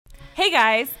Hey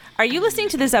guys, are you listening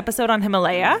to this episode on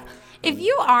Himalaya? If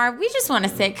you are, we just want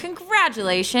to say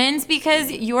congratulations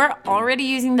because you're already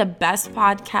using the best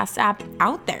podcast app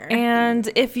out there. And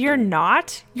if you're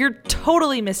not, you're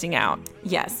totally missing out.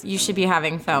 Yes, you should be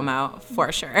having FOMO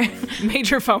for sure.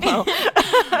 Major FOMO.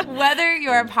 Whether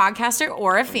you're a podcaster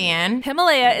or a fan,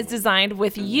 Himalaya is designed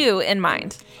with you in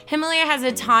mind. Himalaya has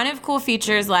a ton of cool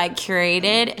features like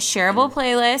curated, shareable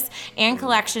playlists and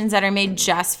collections that are made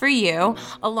just for you,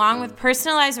 along with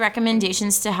personalized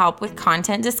recommendations to help with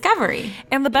content discovery.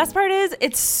 And the best part is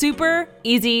it's super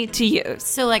easy to use.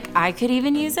 So like I could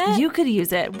even use it? You could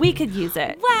use it. We could use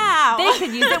it. Wow. They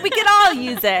could use it. We could all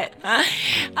use it.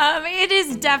 It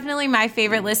is definitely my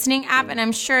favorite listening app, and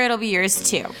I'm sure it'll be yours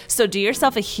too. So do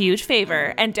yourself a huge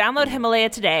favor and download Himalaya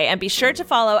today, and be sure to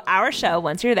follow our show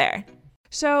once you're there.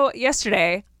 So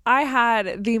yesterday, I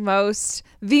had the most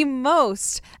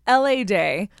LA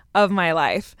day of my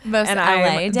life. Most and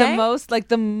LA day?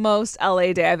 The most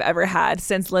LA day I've ever had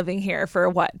since living here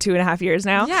for 2.5 years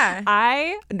now. Yeah.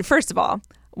 I, first of all,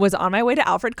 was on my way to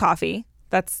Alfred Coffee.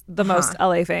 That's the most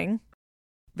LA thing.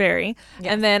 Very.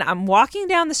 Yes. And then I'm walking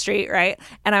down the street, right?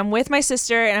 And I'm with my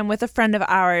sister and I'm with a friend of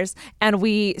ours. And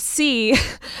we see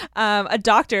a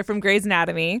doctor from Grey's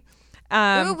Anatomy.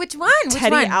 Ooh, which one?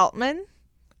 Teddy Altman.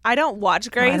 I don't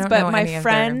watch Grey's, but my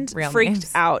friend freaked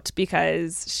names. out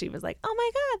because she was like, "Oh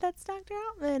my God, that's Dr.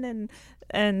 Altman,"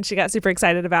 and she got super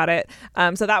excited about it.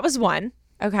 So that was one.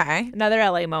 Okay. Another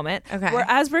LA moment. Okay.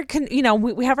 Whereas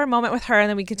we have our moment with her, and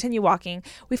then we continue walking.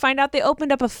 We find out they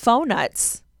opened up a Faux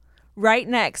Nuts right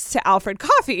next to Alfred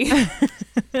Coffee,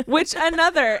 which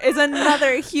is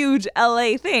another huge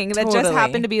LA thing that just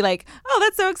happened to be like, oh,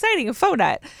 that's so exciting, a faux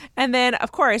nut. And then,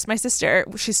 of course, my sister,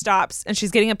 she stops and she's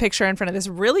getting a picture in front of this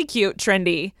really cute,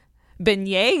 trendy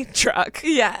beignet truck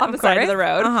on the side of the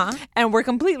road. Uh-huh. And we're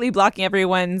completely blocking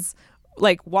everyone's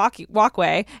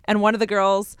walkway. And one of the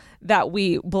girls that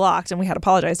we blocked and we had to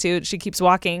apologize to, she keeps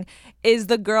walking, is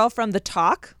the girl from The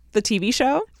Talk, the TV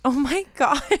show. Oh my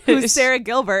God. Who's Sarah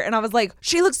Gilbert. And I was like,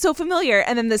 she looks so familiar.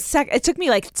 And then it took me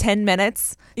like 10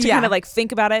 minutes to kind of like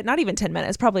think about it. Not even 10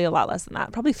 minutes, probably a lot less than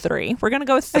that. Probably 3. We're going to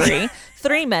go with 3.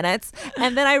 3 minutes.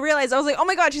 And then I realized, I was like, oh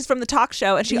my God, she's from The Talk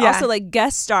Show. And she also like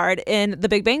guest starred in The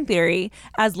Big Bang Theory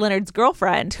as Leonard's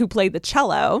girlfriend who played the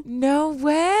cello. No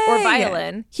way. Or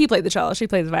violin. He played the cello. She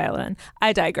played the violin.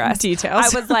 I digress.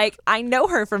 Details. I was like, I know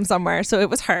her from somewhere. So it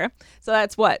was her. So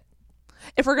that's what?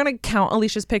 If we're going to count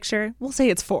Alicia's picture, we'll say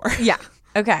it's 4. Yeah.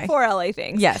 Okay. 4 LA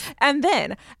things. Yes. And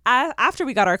then after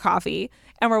we got our coffee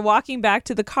and we're walking back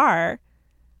to the car,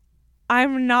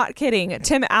 I'm not kidding,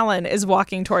 Tim Allen is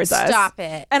walking towards us. Stop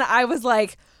it. And I was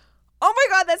like, oh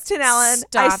my God, that's Tim Allen.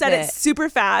 Stop I said it super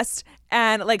fast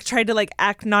and like tried to like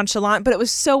act nonchalant, but it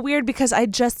was so weird because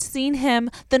I'd just seen him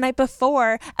the night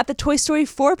before at the Toy Story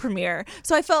 4 premiere.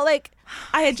 So I felt like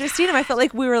I had just seen him. I felt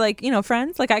like we were like,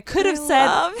 friends. Like I could have said,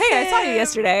 hey, I saw you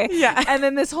yesterday. Yeah. And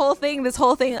then this whole thing,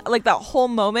 like that whole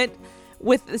moment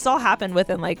this all happened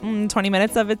within like 20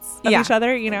 minutes of each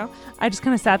other, I just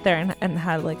kind of sat there and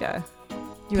had like a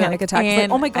panic attack.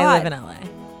 Like, oh my God. I live in LA.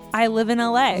 I live in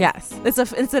LA. Yes.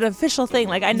 It's an official thing.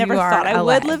 Like I never thought I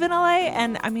would live in LA.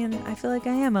 And I mean, I feel like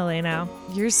I am LA now.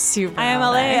 You're super I am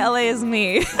LA. LA is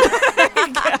me.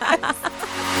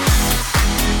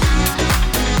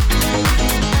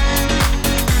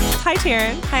 Hi,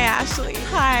 Taryn. Hi, Ashley.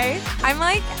 Hi. I'm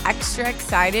like extra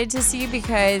excited to see you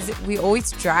because we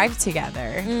always drive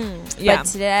together. Yeah. But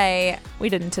today, we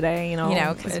didn't today,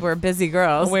 because we're busy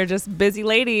girls. We're just busy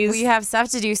ladies. We have stuff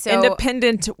to do. So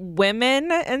independent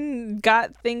women and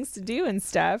got things to do and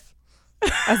stuff,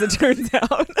 as it turns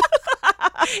out.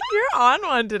 You're on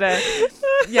one today.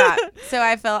 Yeah. So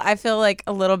I feel like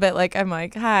a little bit like I'm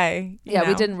like, hi.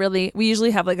 Yeah, we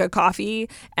usually have like a coffee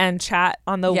and chat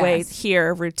on the way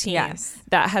here routine. Yes.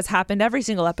 That has happened every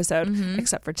single episode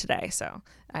except for today. So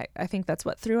I think that's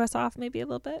what threw us off maybe a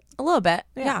little bit. A little bit.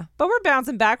 Yeah. But we're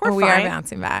bouncing back. We are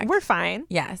bouncing back. We're fine.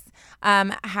 Yes.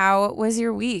 How was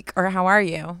your week or how are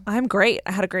you? I'm great.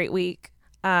 I had a great week.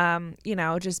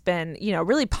 Just been,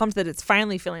 really pumped that it's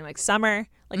finally feeling like summer,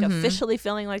 like officially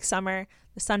feeling like summer.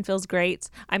 The sun feels great.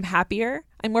 I'm happier.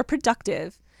 I'm more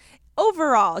productive.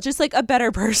 Overall, just like a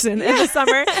better person in the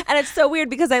summer. And it's so weird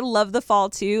because I love the fall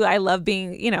too. I love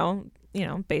being,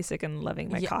 basic and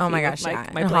loving my coffee. Oh my gosh, my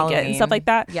blanket Halloween. and stuff like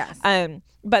that. Yes.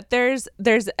 But there's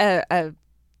a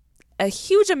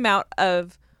huge amount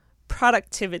of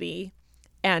productivity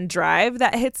and drive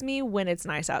that hits me when it's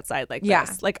nice outside like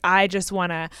this. Like I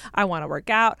want to work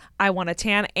out, I want to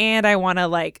tan, and I want to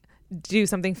like do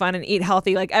something fun and eat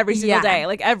healthy like every single day.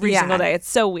 Like every single day. It's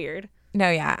so weird. No,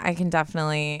 yeah, I can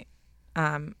definitely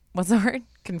what's the word?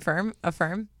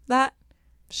 affirm that?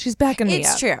 She's backing me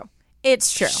up.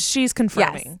 It's true. She's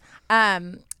confirming. Yes.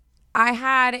 I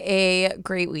had a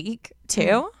great week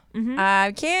too.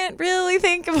 I can't really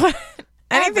think of anything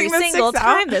Every that single sticks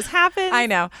out. time this happens. I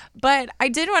know, but I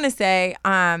did want to say,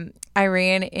 I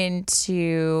ran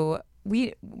into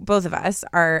both of us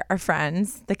are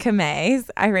friends, the Kamays.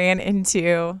 I ran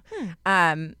into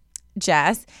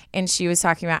Jess, and she was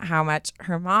talking about how much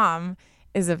her mom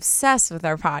is obsessed with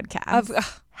our podcast.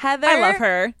 Heather, I love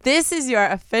her. This is your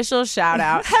official shout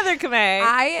out. Heather Kamei.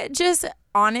 I just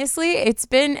honestly,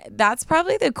 that's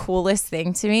probably the coolest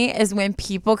thing to me is when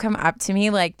people come up to me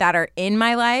like that are in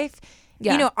my life.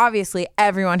 Yeah. You know, obviously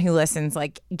everyone who listens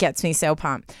like gets me so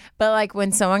pumped. But like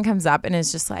when someone comes up and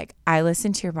is just like, I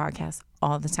listen to your podcast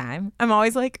all the time, I'm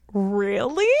always like,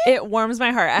 really? It warms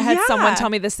my heart. I had Yeah. someone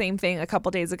tell me the same thing a couple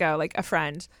days ago, like a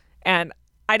friend, and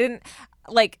I didn't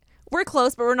like. We're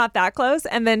close, but we're not that close.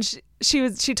 And then she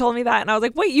told me that, and I was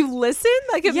like, wait, you listened?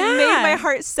 Like it Yeah. made my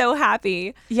heart so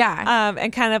happy. Yeah.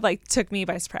 And kind of like took me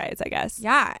by surprise, I guess.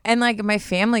 Yeah. And like my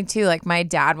family too, like my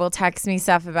dad will text me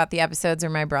stuff about the episodes, or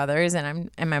my brothers and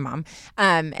my mom.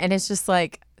 And it's just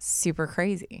like super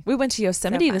crazy. We went to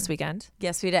Yosemite fun. this weekend,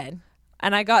 Yes, we did.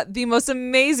 and I got the most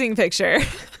amazing picture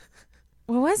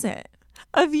What was it?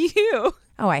 of you.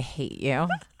 Oh, I hate you.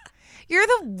 You're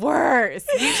the worst.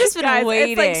 You've just been Guys,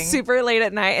 waiting. it's like super late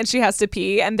at night and she has to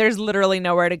pee and there's literally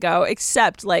nowhere to go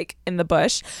except like in the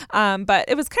bush. But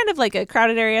it was kind of like a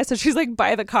crowded area. So she's like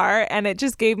by the car and it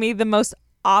just gave me the most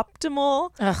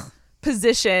optimal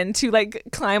position to like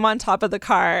climb on top of the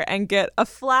car and get a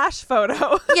flash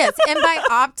photo. Yes, and by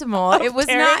optimal, it was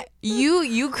Taryn. not you.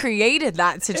 You created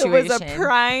that It situation. was a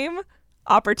prime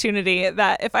opportunity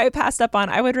that if I passed up on,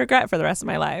 I would regret for the rest of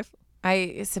my life.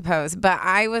 I suppose, but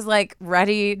I was like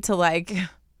ready to like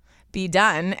be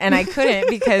done, and I couldn't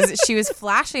because she was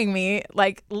flashing me,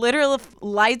 like literal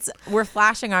lights were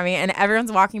flashing on me, and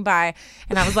everyone's walking by,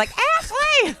 and I was like, Ashley.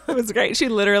 It was great. She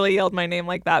literally yelled my name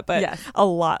like that, but Yes. a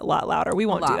lot louder. We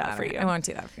won't do that for you. I won't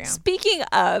do that for you. Speaking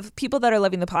of people that are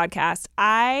loving the podcast,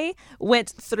 I went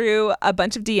through a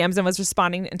bunch of DMs and was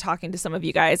responding and talking to some of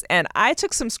you guys. And I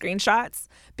took some screenshots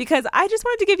because I just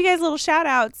wanted to give you guys little shout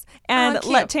outs and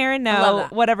cute. let Taryn I love know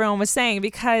that. what everyone was saying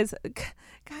because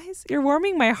guys, you're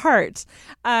warming my heart.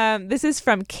 This is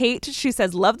from Kate. She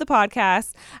says, love the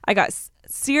podcast. I got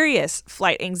serious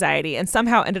flight anxiety and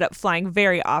somehow ended up flying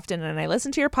very often. And I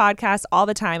listen to your podcast all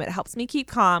the time. It helps me keep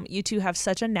calm. You two have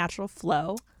such a natural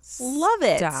flow. Love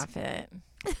it. Stop it.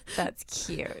 That's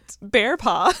cute. Bear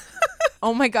paw.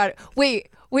 Oh my god. Wait.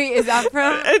 Is that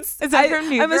from? Is that from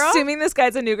New I'm Girl? assuming this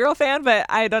guy's a New Girl fan, but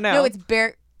I don't know. No, it's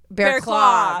Bear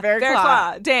Claw. Bear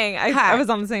Claw. Dang, I was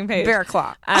on the same page. Bear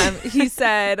Claw. He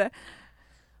said,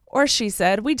 or she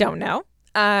said, we don't know.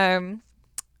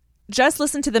 Just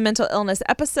listen to the mental illness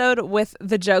episode with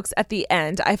the jokes at the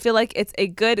end. I feel like it's a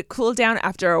good cool down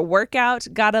after a workout.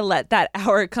 Gotta let that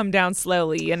hour come down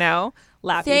slowly, you know?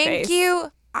 Laughy Thank face.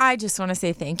 you. I just want to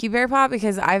say thank you, Bear Paw,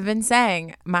 because I've been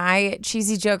saying my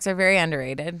cheesy jokes are very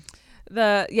underrated.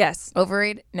 Yes.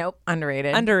 Overrated? Nope.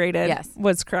 Underrated. Underrated. Yes.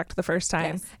 Was correct the first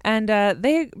time. Yes. And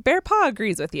Bear Paw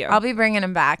agrees with you. I'll be bringing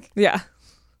them back. Yeah.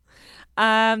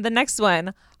 The next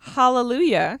one,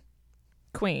 Hallelujah,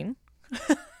 Queen.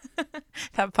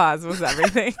 That pause was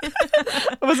everything.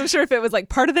 I wasn't sure if it was like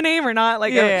part of the name or not.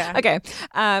 Like, Yeah. Okay.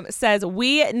 Says,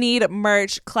 we need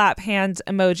merch, clap hand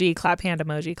emoji, clap hand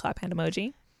emoji, clap hand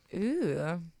emoji.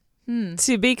 Ooh.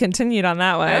 To be continued on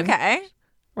that one. Okay.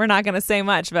 We're not going to say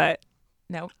much, but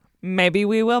Nope. maybe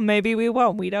we will, maybe we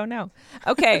won't. We don't know.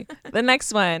 Okay. The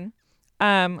next one.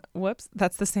 Whoops,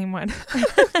 that's the same one.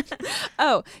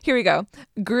 Oh, here we go.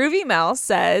 Groovy Mel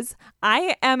says,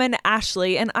 I am an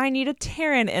Ashley and I need a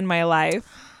Taryn in my life.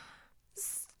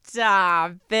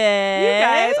 Stop it. You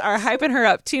guys are hyping her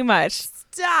up too much.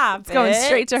 Stop It's going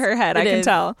straight to her head. I can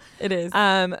tell. It is.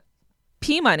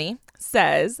 P Money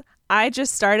says, I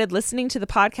just started listening to the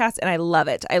podcast and I love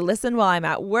it. I listen while I'm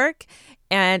at work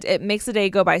and it makes the day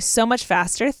go by so much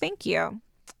faster. Thank you.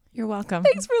 You're welcome.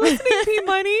 Thanks for listening, P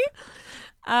Money.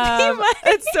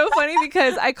 It's so funny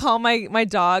because I call my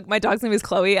dog. My dog's name is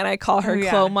Chloe, and I call her Oh, yeah.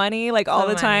 Chloe Money like all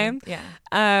the Chloe time. Money.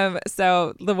 Yeah.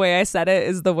 So the way I said it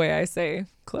is the way I say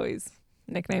Chloe's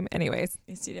nickname. Anyways,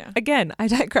 Yes, you do. again, I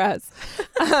digress.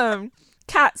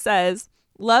 Kat says,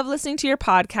 love listening to your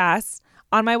podcast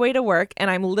on my way to work, and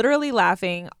I'm literally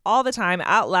laughing all the time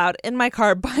out loud in my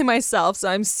car by myself. So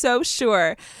I'm so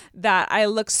sure that I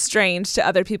look strange to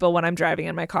other people when I'm driving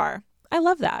in my car. I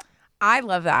love that. I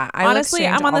love that. Honestly,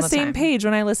 I'm on the same time. page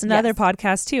when I listen to Yes. other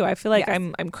podcasts too. I feel like Yes.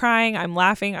 I'm crying, I'm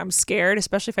laughing, I'm scared,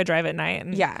 especially if I drive at night.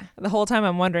 And Yeah. the whole time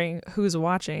I'm wondering who's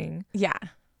watching. Yeah.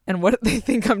 and what they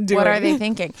think I'm doing. What are they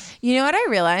thinking? You know what I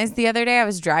realized the other day? I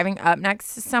was driving up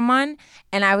next to someone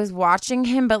and I was watching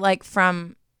him, but like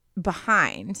from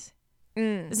behind.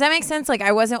 Does that make sense? Like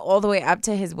I wasn't all the way up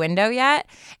to his window yet.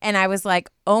 And I was like,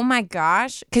 oh my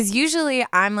gosh. Because usually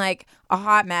I'm like a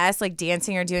hot mess, like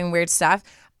dancing or doing weird stuff.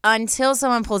 Until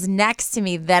someone pulls next to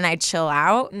me, then I chill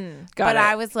out. But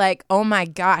I was like, oh my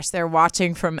gosh, they're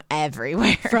watching from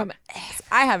everywhere.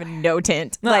 I have no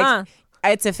tint. Like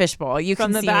it's a fishbowl. You from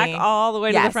can the see back me. all the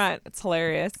way to the Yes. front. It's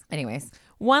hilarious. Anyways.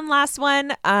 One last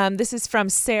one. This is from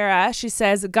Sarah. She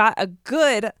says, got a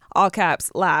good, all caps,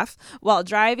 laugh while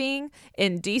driving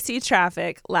in DC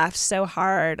traffic. Laughed so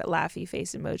hard. Laughy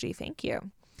face emoji. Thank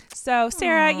you. So,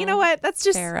 Sarah, you know what? That's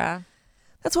just, Sarah.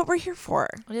 that's what we're here for.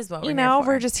 It is what we're You here know, for.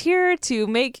 we're just here to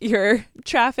make your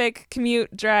traffic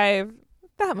commute drive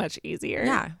that much easier.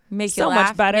 Yeah. Make you So laugh,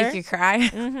 much better. make you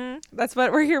cry. That's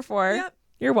what we're here for. Yep.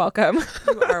 You're welcome.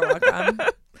 You are welcome.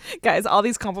 Guys, all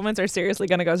these compliments are seriously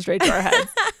going to go straight to our heads.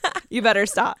 You better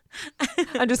stop.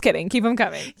 I'm just kidding. Keep them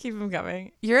coming. Keep them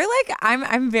coming. You're like,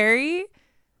 I'm very,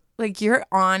 like, you're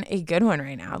on a good one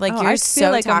right now. Like, Oh, you're I so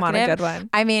feel like talkative. I'm on a good one.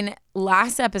 I mean,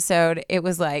 last episode, it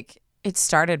was like, it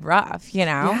started rough, you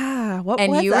know? Yeah. What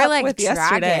And was you were up like with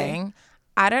yesterday? dragging.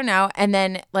 I don't know. And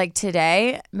then like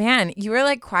today, man, you were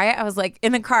like quiet. I was like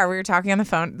in the car. We were talking on the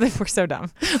phone. We're so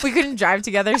dumb. We couldn't drive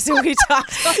together, so we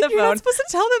talked on the You're phone. not supposed to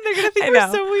tell them. They're going to think I we're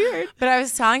know. so weird. But I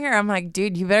was telling her, I'm like,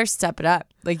 dude, you better step it up.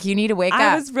 Like you need to wake I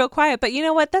up. was real quiet, but you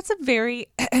know what? That's a very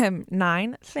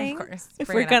 9 thing. Of course. If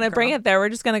Bring we're it going to up, bring girl. it there, we're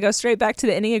just going to go straight back to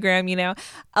the Enneagram. You know,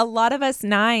 a lot of us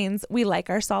 9s, we like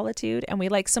our solitude and we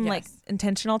like some like Yes.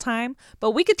 intentional time,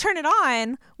 but we could turn it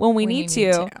on when we need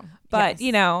to. But, Yes.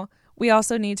 you know, we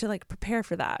also need to like prepare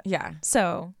for that. Yeah.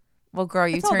 So Well, girl,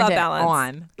 you it's all turned about it balance.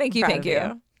 on. Thank you. Proud Thank of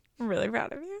you. I'm really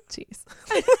proud of you. Jeez.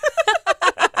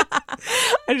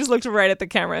 I just looked right at the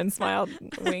camera and smiled,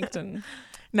 winked, and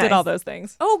Nice. did all those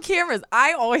things. Oh, cameras.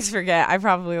 I always forget. I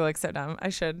probably look so dumb. I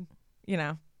should,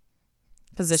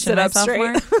 position Sit up myself straight.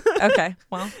 more. Okay.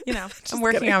 Well, I'm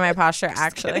working kidding. on my posture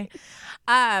actually.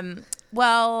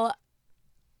 Well,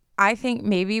 I think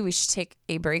maybe we should take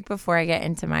a break before I get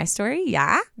into my story.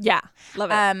 Yeah. Yeah. Love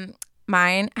it.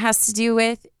 Mine has to do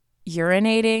with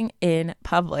urinating in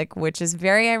public, which is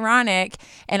very ironic.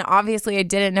 And obviously I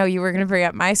didn't know you were going to bring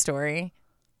up my story.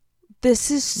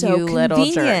 This is so You little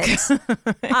jerk. convenient.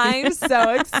 I'm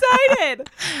so excited.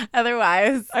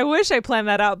 Otherwise, I wish I planned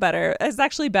that out better. It's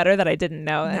actually better that I didn't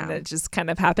know and No. it just kind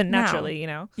of happened No. naturally, you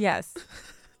know? yes.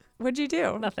 What'd you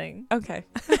do? Nothing. Okay.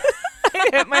 I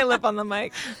hit my lip on the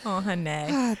mic. Oh, honey.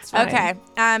 It's fine. Okay.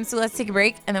 So let's take a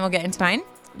break and then we'll get into mine.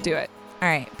 Do it. All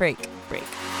right. Break.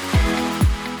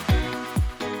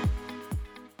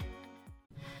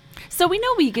 So we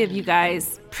know we give you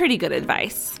guys pretty good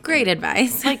advice. Great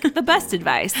advice. Like the best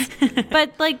advice,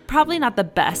 but like probably not the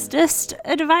bestest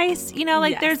advice. You know,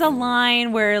 like Yes. there's a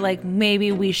line where like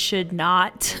maybe we should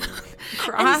not. And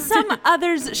Cross. some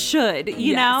others should,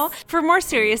 you Yes. know? For more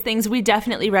serious things, we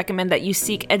definitely recommend that you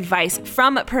seek advice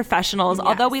from professionals. Yes.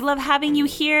 Although we love having you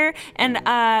here and,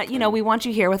 we want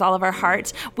you here with all of our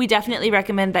heart, we definitely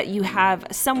recommend that you have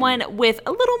someone with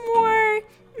a little more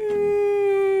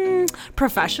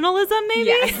professionalism, maybe,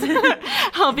 Yes.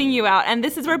 helping you out. And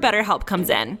this is where BetterHelp comes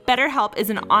in. BetterHelp is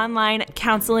an online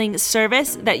counseling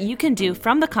service that you can do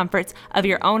from the comforts of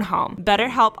your own home.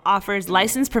 BetterHelp offers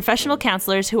licensed professional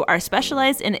counselors who are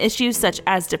specialized in issues such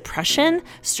as depression,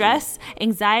 stress,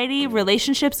 anxiety,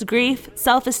 relationships, grief,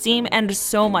 self-esteem, and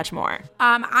so much more.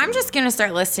 I'm just going to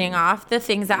start listing off the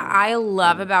things that I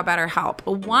love about BetterHelp.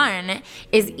 One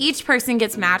is each person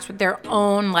gets matched with their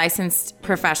own licensed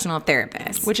professional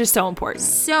therapist. Which is so important.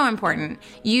 So important.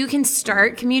 You can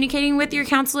start communicating with your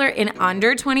counselor in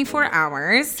under 24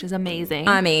 hours. Which is amazing.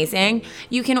 Amazing.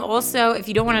 You can also, if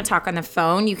you don't want to talk on the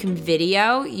phone, you can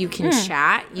video, you can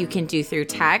chat, you can do through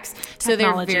text. So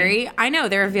Technology.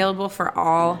 they're available for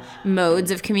all modes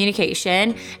of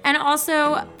communication. And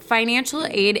also, financial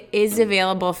aid is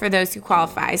available for those who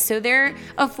qualify. So they're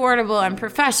affordable and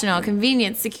professional,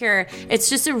 convenient, secure. It's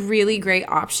just a really great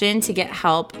option to get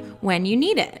help when you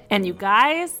need it. And you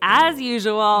guys, as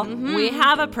usual, we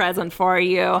have a present for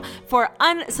you. For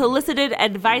unsolicited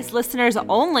advice listeners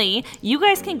only, you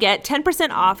guys can get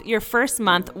 10% off your first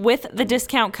month with the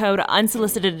discount code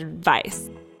unsolicited advice.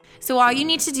 So all you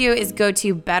need to do is go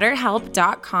to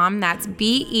betterhelp.com. That's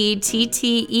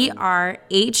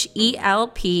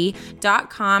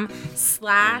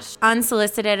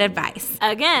BETTERHELP.com/unsolicited advice.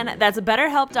 Again, that's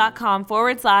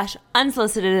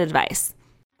betterhelp.com/unsolicited advice.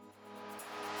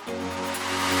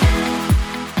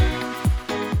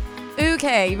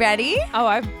 Okay, ready? Oh,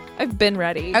 I I've been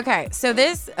ready. Okay, so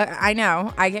this, I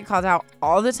know, I get called out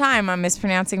all the time on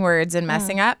mispronouncing words and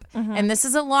messing up. And this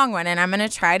is a long one, and I'm going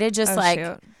to try to just Shoot.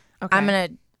 Okay. I'm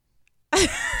going to.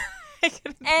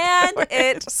 And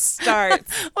it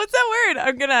starts. What's that word?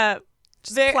 I'm going to.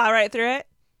 Plow right through it.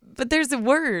 But there's a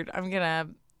word. I'm going to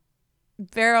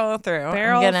barrel through.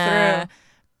 Barrel I'm gonna,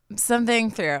 something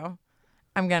through.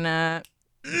 I'm going to.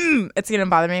 It's going to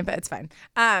bother me, but it's fine.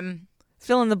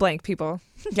 Fill in the blank, people.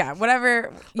 Yeah,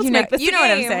 whatever. Let's you know make this a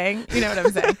what I'm game. saying. You know what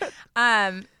I'm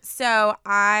saying. So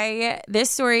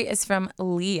this story is from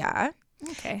Leah.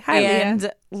 Okay. Hi, and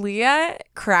Leah. Leah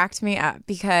cracked me up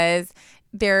because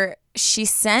she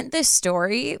sent this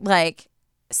story like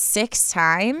 6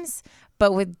 times,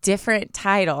 but with different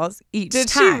titles each Did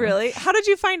time. she really? How did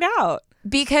you find out?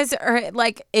 Because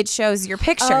it shows your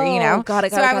picture, you know? Got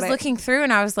it, so I was looking through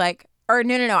and I was like, or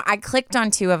no. I clicked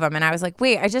on 2 of them and I was like,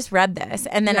 wait, I just read this.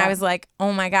 And then I was like,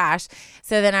 oh my gosh.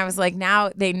 So then I was like,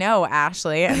 now they know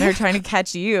Ashley and they're trying to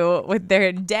catch you with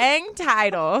their dang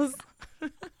titles.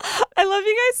 I love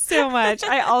you guys so much.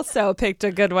 I also picked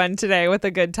a good one today with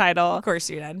a good title. Of course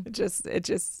you did. It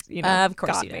just Of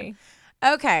course got you did. me.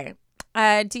 Okay.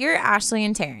 Dear Ashley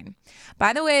and Taryn,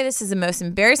 by the way, this is the most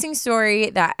embarrassing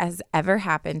story that has ever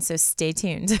happened, so stay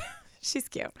tuned. She's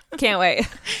cute. Can't wait.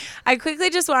 I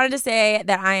quickly just wanted to say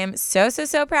that I am so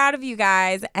proud of you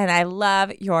guys, and I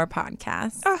love your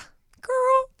podcast.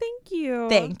 Girl, thank you.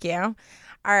 Thank you. All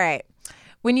right.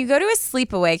 When you go to a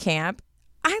sleepaway camp,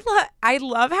 I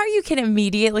love how you can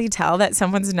immediately tell that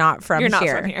someone's not from You're not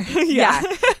here. from here. Yeah.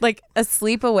 Like a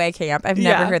sleepaway camp. I've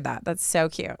never Yeah. heard that. That's so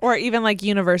cute. Or even like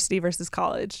university versus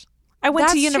college. I went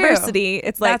to That's university.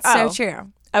 It's like, That's so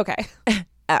true. Okay.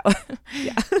 Oh,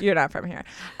 yeah. You're not from here.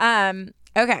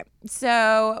 Okay.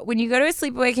 So when you go to a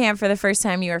sleepaway camp for the first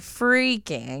time, you are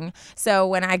freaking. So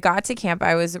when I got to camp,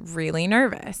 I was really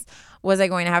nervous. Was I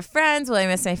going to have friends? Will I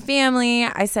miss my family?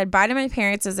 I said bye to my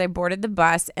parents as I boarded the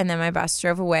bus, and then my bus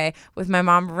drove away with my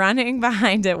mom running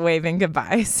behind it, waving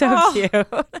goodbye. So cute.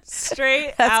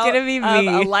 Straight That's out gonna be of me.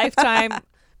 a Lifetime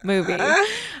movie. I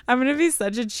I'm going to be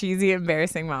such a cheesy,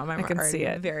 embarrassing mom. I can see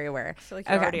it. Very aware. feel like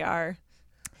you already are.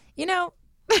 You know,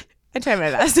 I try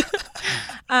my best.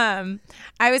 I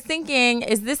was thinking,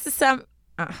 is this some...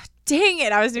 dang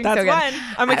it. I was doing That's so good. one.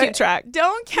 I'm going to keep track.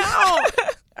 Don't count.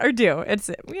 Or do.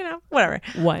 It's, whatever.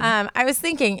 One. I was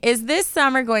thinking, is this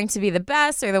summer going to be the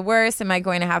best or the worst? Am I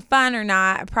going to have fun or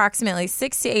not? Approximately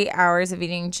 6 to 8 hours of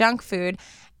eating junk food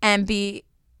and be...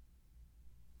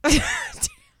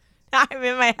 I'm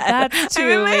in my head. That's I'm 2,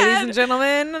 in my ladies head. and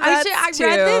gentlemen. I That's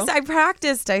read 2. this. I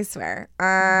practiced, I swear.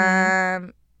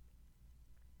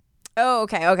 Oh,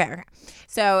 okay.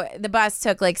 So the bus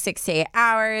took like 6 to 8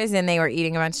 hours and they were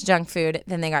eating a bunch of junk food.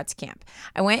 Then they got to camp.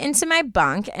 I went into my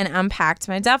bunk and unpacked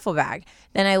my duffel bag.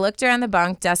 Then I looked around the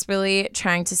bunk, desperately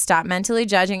trying to stop mentally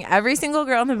judging every single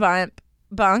girl in the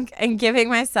bunk and giving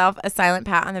myself a silent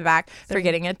pat on the back for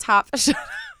getting a top shot.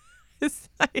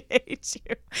 I hate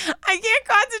you. I can't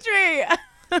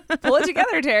concentrate. Pull it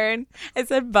together, Taryn. I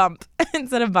said bump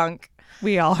instead of bunk.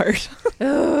 We all heard.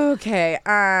 Okay.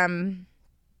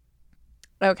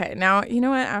 Okay. Now, you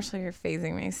know what? Ashley, you're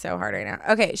phasing me so hard right now.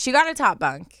 Okay. She got a top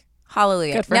bunk.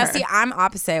 Hallelujah. Good for now, her. see, I'm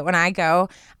opposite. When I go,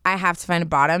 I have to find a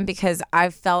bottom because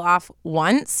I fell off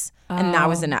once and that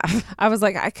was enough. I was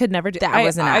like, I could never do That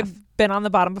was enough. I've been on the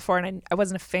bottom before and I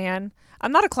wasn't a fan.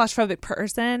 I'm not a claustrophobic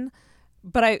person,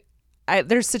 but I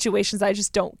there's situations I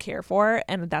just don't care for,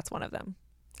 and that's one of them.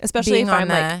 Especially Being if I'm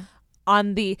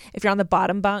on like if you're on the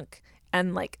bottom bunk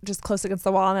and like just close against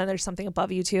the wall and then there's something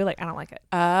above you too, like I don't like it.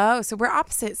 Oh, so we're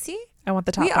opposite. See? I want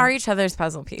the top We bunk. are each other's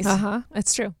puzzle piece.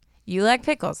 It's true. You like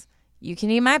pickles. You can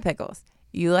eat my pickles.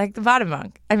 You like the bottom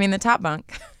bunk. I mean, the top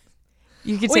bunk.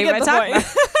 You can We take my get the top point.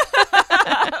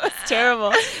 bunk. That's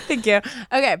terrible. Thank you.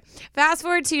 Okay. Fast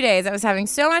forward 2 days. I was having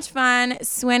so much fun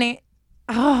swimming.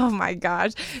 Oh my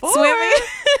gosh.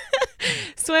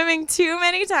 Swimming too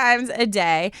many times a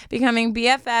day, becoming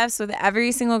BFFs with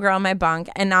every single girl in my bunk,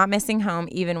 and not missing home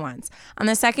even once. On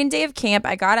the second day of camp,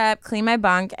 I got up, cleaned my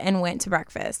bunk, and went to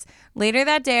breakfast. Later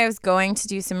that day, I was going to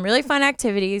do some really fun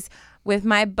activities with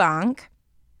my bunk.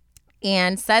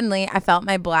 And suddenly I felt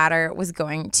my bladder was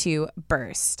going to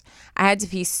burst. I had to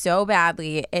pee so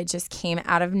badly, it just came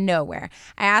out of nowhere.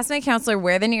 I asked my counselor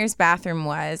where the nearest bathroom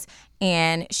was,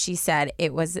 and she said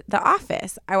it was the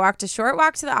office. I walked a short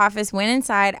walk to the office, went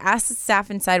inside, asked the staff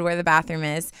inside where the bathroom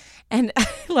is, and I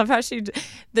love how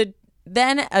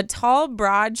then a tall,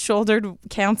 broad-shouldered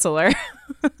counselor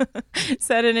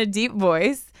said in a deep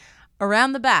voice,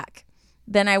 "Around the back."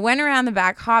 Then I went around the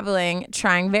back hobbling,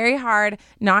 trying very hard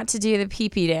not to do the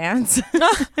pee-pee dance.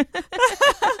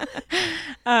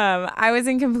 I was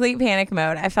in complete panic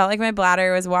mode. I felt like my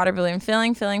bladder was water balloon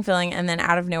filling, and then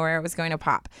out of nowhere it was going to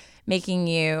pop, making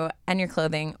you and your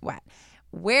clothing wet.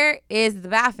 Where is the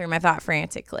bathroom? I thought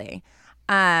frantically.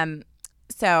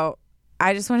 So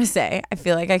I just want to say I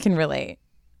feel like I can relate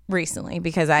recently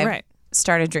because I've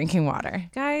started drinking water.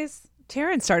 Guys,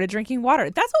 Taryn started drinking water.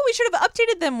 That's what we should have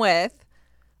updated them with.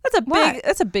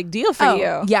 That's a big deal for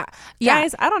you. Yeah.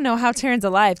 Guys, I don't know how Taryn's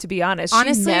alive, to be honest.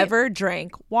 Honestly, she never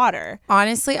drank water.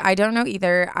 Honestly, I don't know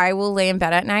either. I will lay in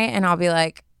bed at night and I'll be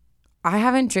like, I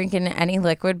haven't drinking any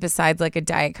liquid besides like a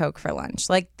Diet Coke for lunch.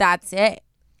 Like, that's it.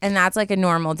 And that's like a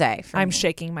normal day for me. I'm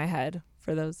shaking my head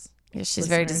for those. Yeah, she's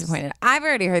very disappointed. I've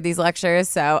already heard these lectures,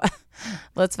 so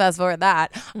let's fast forward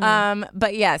that.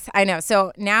 But yes, I know.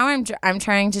 So now I'm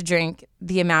trying to drink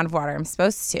the amount of water I'm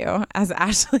supposed to, as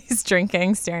Ashley's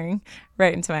drinking, staring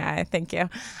right into my eye. Thank you.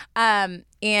 And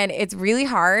it's really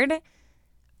hard.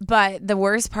 But the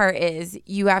worst part is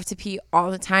you have to pee all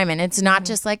the time, and it's not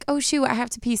just like, oh shoot, I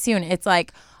have to pee soon. It's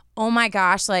like, oh my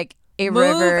gosh, like a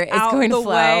river is going to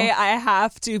flow. Way I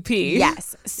have to pee.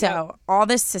 Yes. So all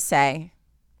this to say,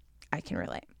 I can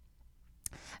relate.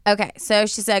 Okay, so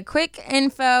she said, quick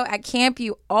info. At camp,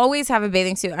 you always have a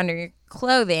bathing suit under your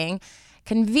clothing.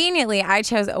 Conveniently, I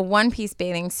chose a one-piece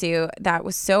bathing suit that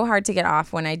was so hard to get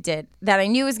off when I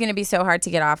knew was going to be so hard to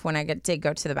get off when I did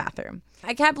go to the bathroom.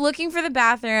 I kept looking for the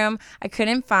bathroom I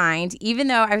couldn't find, even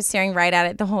though I was staring right at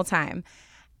it the whole time.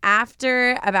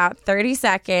 After about 30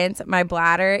 seconds, my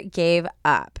bladder gave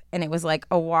up, and it was like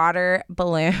a water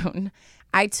balloon.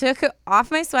 I took off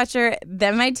my sweatshirt,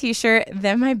 then my t-shirt,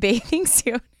 then my bathing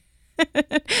suit,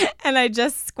 and I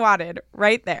just squatted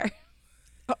right there.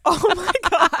 Oh my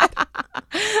God.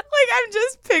 Like, I'm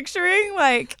just picturing,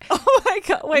 like... Oh my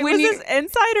God. Wait, was this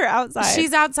inside or outside?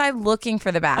 She's outside looking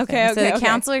for the bathroom. Okay, so the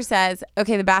counselor says,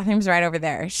 okay, the bathroom's right over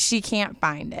there. She can't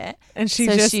find it. And she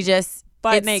just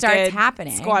butt naked, starts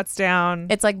happening. Squats down.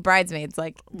 It's like Bridesmaids,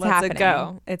 like, it's Let's happening. It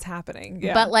go. It's happening.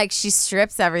 Yeah. But like, she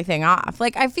strips everything off.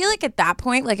 Like, I feel like at that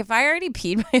point, like, if I already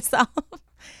peed myself,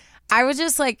 I would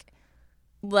just like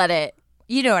let it.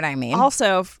 You know what I mean?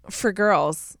 Also, for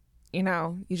girls, you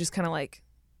know, you just kind of like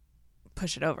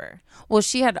push it over. Well,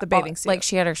 she had the bathing suit. Like,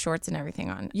 she had her shorts and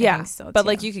everything on. Yeah, but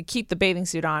like you could keep the bathing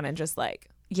suit on and just like.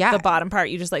 Yeah. The bottom part,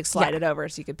 you just like slide it over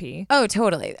so you could pee. Oh,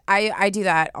 totally. I do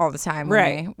that all the time when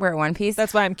I wear one piece.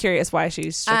 That's why I'm curious why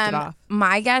she stripped it off.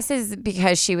 My guess is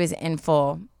because she was in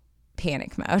full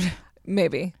panic mode.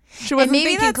 Maybe. She wasn't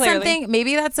thinking clearly.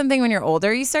 Maybe that's something when you're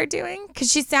older you start doing, because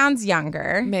she sounds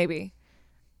younger. Maybe.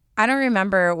 I don't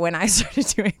remember when I started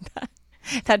doing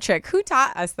that trick. Who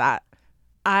taught us that?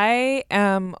 I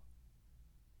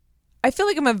feel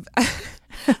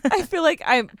like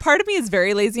part of me is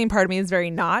very lazy and part of me is very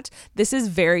not. This is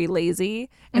very lazy.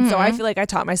 And so I feel like I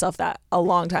taught myself that a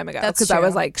long time ago because I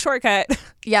was like, shortcut.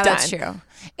 Yeah, that's true.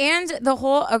 And the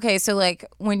whole, okay, so like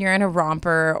when you're in a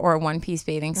romper or a one-piece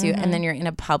bathing suit and then you're in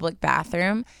a public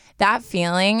bathroom, that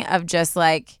feeling of just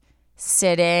like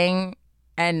sitting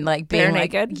and like being bare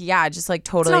naked. Yeah, just like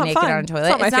totally naked on a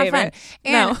toilet. It's not fun.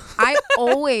 And I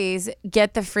always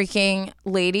get the freaking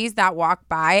ladies that walk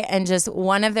by and just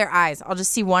one of their eyes, I'll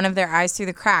just see one of their eyes through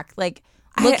the crack, like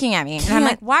looking at me. And I'm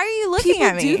like, why are you looking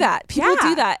at me? People do that. People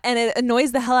do that. And it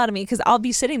annoys the hell out of me because I'll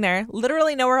be sitting there,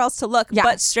 literally nowhere else to look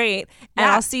but straight. And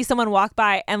I'll see someone walk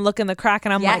by and look in the crack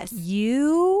and I'm like,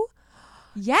 you...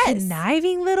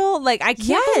 conniving little, like, I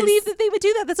can't believe that they would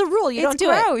do that. That's a rule. You don't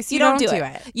do it. You don't do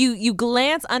it. You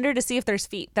glance under to see if there's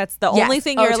feet. That's the only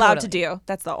thing you're allowed to do.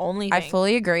 That's the only thing. I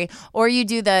fully agree. Or you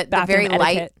do the very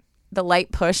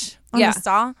light push on the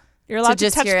stall. You're allowed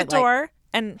to touch the door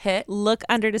and look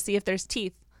under to see if there's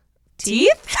teeth.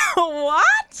 Teeth?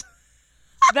 What?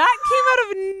 That came out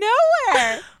of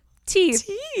nowhere. Teeth.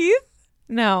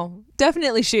 No,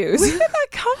 definitely shoes. Where did that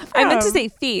come from? I meant to say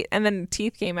feet and then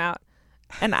teeth came out.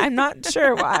 And I'm not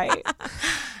sure why.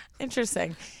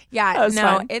 Interesting. Yeah,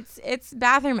 no, fun. it's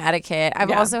bathroom etiquette.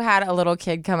 I've also had a little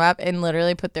kid come up and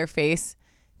literally put their face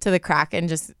to the crack and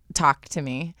just talk to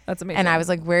me. That's amazing. And I was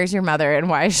like, "Where's your mother? And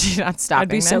why is she not stopping?" I'd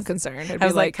be so concerned. I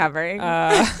was like covering.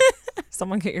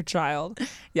 Someone get your child.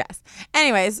 Yes.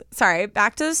 Anyways, sorry.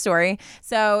 Back to the story.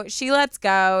 So she lets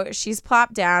go. She's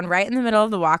plopped down right in the middle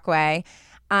of the walkway,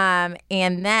 and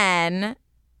then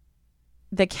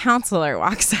the counselor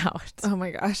walks out. Oh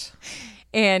my gosh.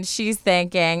 And she's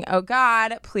thinking, oh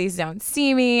God, please don't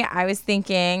see me. I was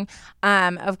thinking,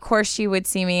 of course she would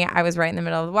see me. I was right in the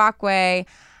middle of the walkway.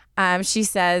 She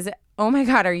says, oh my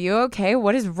God, are you okay?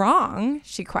 What is wrong?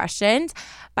 She questioned.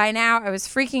 By now, I was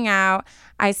freaking out.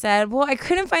 I said, well, I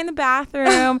couldn't find the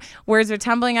bathroom. Words were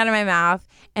tumbling out of my mouth.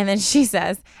 And then she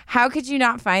says, how could you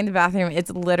not find the bathroom?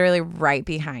 It's literally right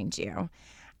behind you.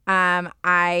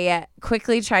 I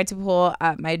quickly tried to pull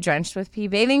up my drenched with pee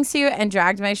bathing suit and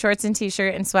dragged my shorts and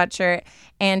t-shirt and sweatshirt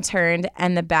and turned,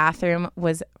 and the bathroom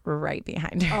was right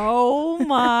behind her. Oh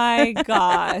my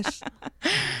gosh.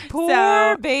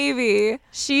 Poor baby.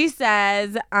 She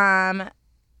says,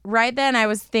 right then I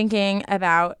was thinking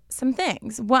about some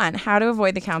things. 1, how to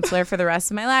avoid the counselor for the rest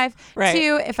of my life. Right.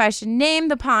 2, if I should name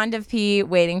the pond of pee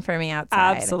waiting for me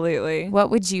outside. Absolutely. What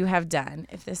would you have done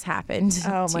if this happened?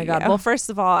 Oh to my God. you? Well, first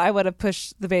of all, I would have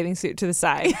pushed the bathing suit to the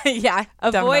side. Yeah.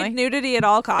 Avoid definitely. nudity at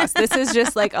all costs. This is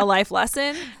just like a life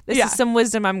lesson. This Yeah. is some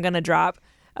wisdom I'm going to drop.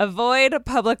 Avoid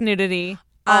public nudity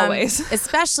always.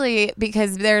 Especially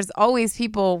because there's always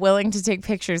people willing to take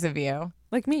pictures of you.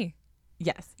 Like me.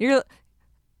 Yes.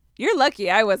 You're lucky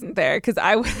I wasn't there because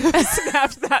I would have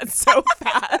snapped that so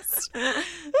fast.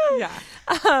 Yeah.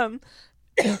 Um,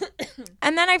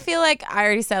 And then I feel like I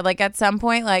already said, like at some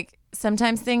point, like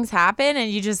sometimes things happen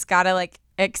and you just gotta like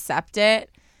accept it.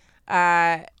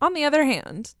 on the other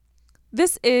hand,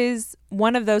 this is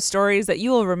one of those stories that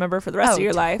you will remember for the rest of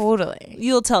your life. Totally.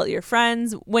 You'll tell your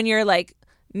friends when you're like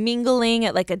mingling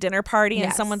at like a dinner party and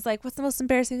Yes. someone's like, what's the most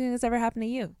embarrassing thing that's ever happened to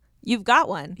you? You've got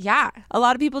one. Yeah. A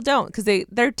lot of people don't because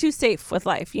they're too safe with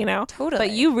life, you know? Totally.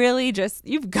 But you really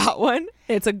you've got one.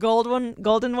 It's a golden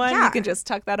one. Yeah. You can just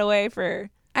tuck that away for.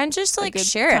 And just like good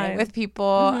share time. it with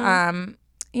people.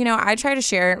 You know, I try to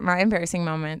share my embarrassing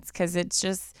moments because it's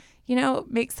just, you know,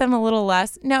 makes them a little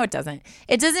less. No, it doesn't.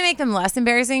 It doesn't make them less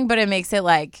embarrassing, but it makes it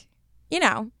like, you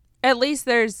know. At least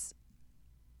there's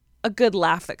a good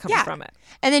laugh that comes Yeah. from it.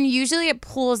 And then usually it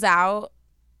pulls out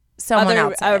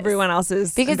everyone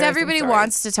else's. Because embarrassing everybody stories.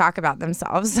 wants to talk about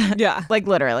themselves. Yeah. Like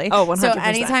literally. Oh, 100%. So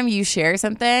anytime you share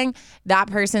something, that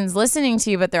person's listening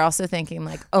to you, but they're also thinking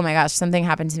like, oh my gosh, something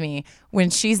happened to me when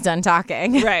she's done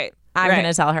talking. Right. I'm right.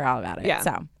 going to tell her all about it. Yeah.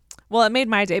 So Well, it made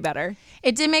my day better.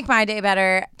 it did make my day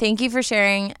better. Thank you for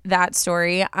sharing that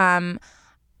story.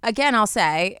 Again, I'll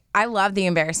say I love the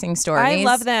embarrassing stories. I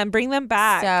love them. Bring them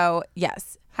back. So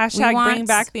yes. Hashtag we want- bring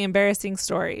back the embarrassing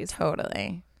stories.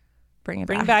 Totally. Bring it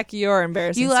Bring back. back your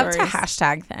embarrassing You love stories. to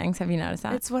hashtag things. Have you noticed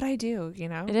that? It's what I do, you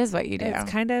know? It is what you do. It's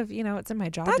kind of, it's in my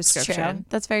job That's description. true.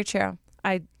 That's very true.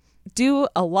 I do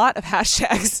a lot of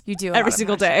hashtags. You do a every lot of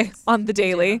single day hashtags. on the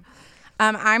daily.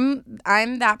 I'm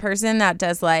that person that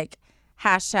does like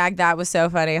hashtag that was so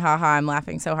funny, haha, I'm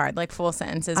laughing so hard, like full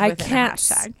sentences I within can't a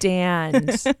hashtag.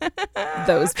 stand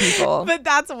those people. But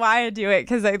that's why I do it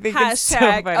because I think it's so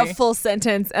Hashtag funny. a full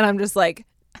sentence, and I'm just like,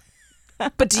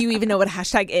 but do you even know what a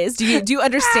hashtag is? Do you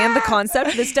understand the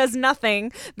concept? This does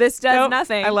nothing. This does Nope.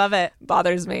 nothing. I love it.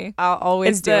 Bothers me. I'll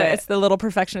always It's do it. It's the little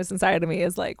perfectionist inside of me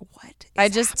is like, what? I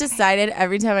just decided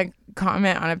every time I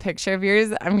comment on a picture of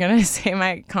yours, I'm gonna say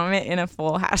my comment in a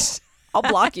full hashtag. I'll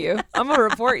block you. I'm gonna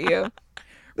report you.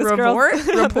 This Report? This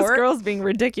Report? girl's being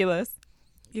ridiculous.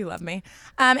 You love me.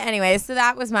 Anyway, so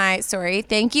that was my story.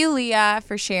 Thank you, Leah,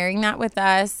 for sharing that with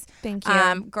us. Thank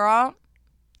you. Girl,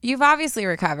 you've obviously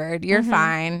recovered. You're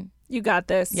fine. You got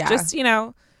this. Yeah. Just,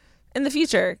 in the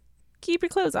future, keep your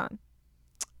clothes on.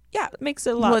 Yeah, it makes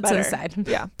it a lot Pull it to better. the side.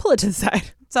 Yeah, pull it to the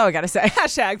side. That's all I gotta say.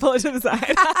 Hashtag pull it to the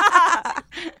side.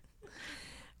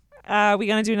 We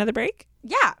gonna do another break?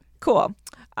 Yeah. Cool.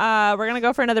 We're gonna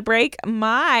go for another break.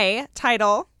 My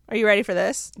title, are you ready for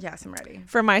this? Yes, I'm ready.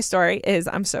 For my story is,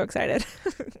 I'm so excited.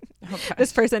 Okay.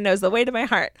 This person knows the way to my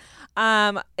heart.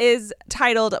 Is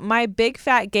titled "My Big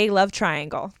Fat Gay Love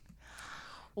Triangle."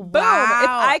 Boom! If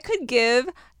I could give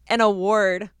an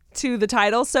award to the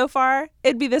title so far,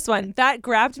 it'd be this one. That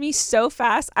grabbed me so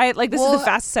fast. This is Well, the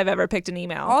fastest I've ever picked an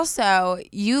email. Also,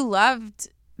 you loved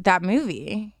that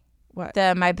movie. What?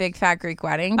 The My Big Fat Greek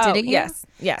Wedding, Oh, didn't you?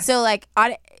 yes. So like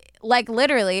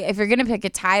literally, if you're gonna pick a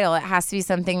title, it has to be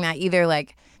something that either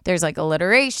like there's like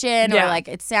alliteration or Yeah. like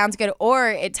it sounds good or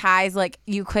it ties like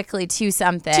you quickly to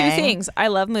something. Two things. I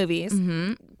love movies.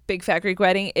 Big Fat Greek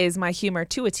Wedding is my humor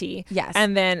to a T. Yes.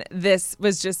 And then this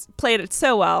was just played it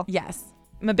so well. Yes.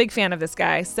 I'm a big fan of this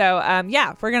guy. So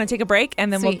we're gonna take a break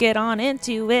and then we'll Sweet. get on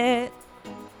into it.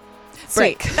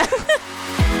 Break.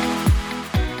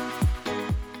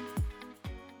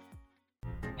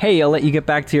 Hey, I'll let you get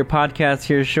back to your podcast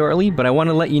here shortly, but I want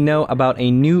to let you know about a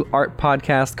new art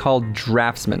podcast called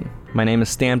Draftsman. My name is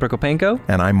Stan Prokopenko,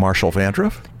 And I'm Marshall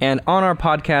Vandruff. and on our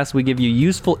podcast, we give you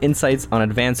useful insights on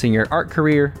advancing your art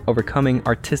career, overcoming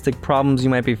artistic problems you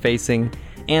might be facing,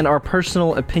 and our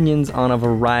personal opinions on a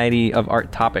variety of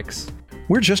art topics.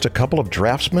 We're just a couple of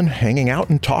draftsmen hanging out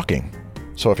and talking.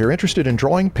 So if you're interested in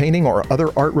drawing, painting, or other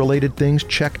art-related things,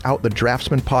 check out the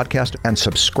Draftsman podcast and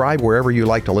subscribe wherever you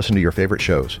like to listen to your favorite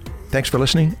shows. Thanks for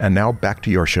listening, and now back to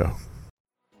your show.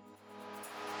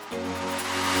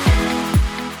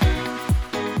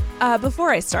 Before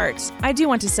I start, I do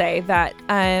want to say that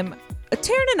Taryn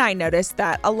and I noticed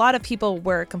that a lot of people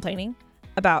were complaining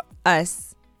about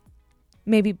us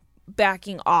maybe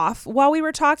backing off while we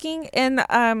were talking in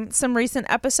some recent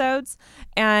episodes.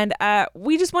 And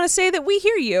we just want to say that we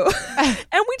hear you and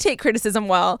we take criticism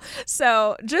well.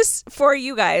 So just for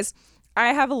you guys,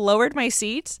 I have lowered my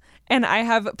seat and I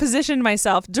have positioned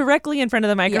myself directly in front of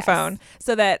the microphone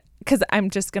so that, because I'm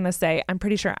just going to say, I'm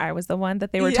pretty sure I was the one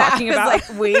that they were talking about. Like,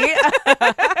 we?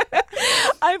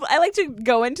 I like to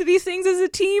go into these things as a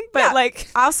team, but like,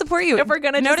 I'll support you. if we're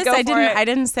going to Notice just go I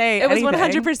didn't say it was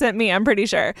anything. 100% me, I'm pretty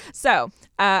sure. So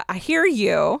I hear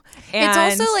you. And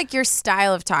It's also like your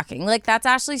style of talking. Like, that's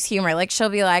Ashley's humor. Like, she'll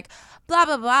be like, blah,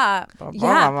 blah, blah.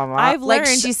 Yeah, I've Like,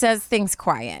 learned. she says things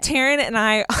quiet. Taryn and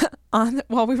I,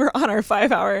 while we were on our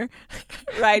 5-hour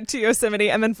ride to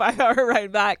Yosemite and then 5-hour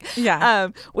ride back,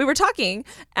 we were talking,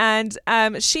 and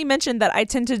she mentioned that I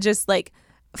tend to just like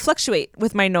fluctuate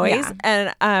with my noise,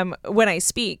 and when I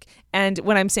speak, and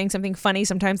when I'm saying something funny,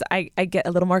 sometimes I get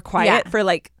a little more quiet for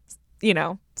like, you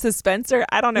know, suspense, or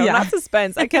I don't know, not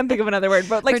suspense. I can't think of another word,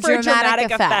 but like for a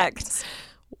dramatic effect.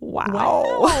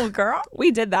 Wow, girl. We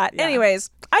did that. Yeah.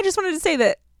 Anyways, I just wanted to say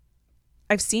that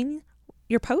I've seen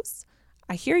your posts.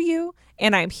 I hear you,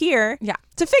 and I'm here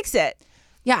to fix it.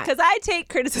 Yeah. Because I take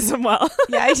criticism well.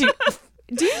 Yeah, I do.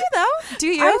 Do you, though? Do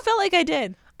you? I felt like I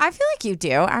did. I feel like you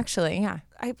do, actually. Yeah.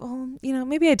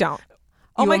 Maybe I don't.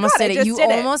 Oh You my almost God, did I it. just You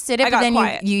did almost did it, I but got then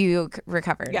quiet. you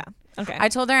recovered. Yeah. Okay. I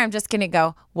told her I'm just going to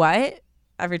go, what?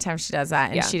 Every time she does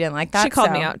that, and she didn't like that. She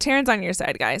called me out. Taryn's on your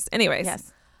side, guys. Anyways.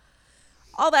 Yes.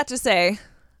 All that to say,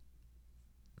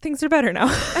 things are better now.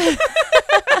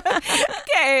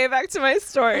 Okay, back to my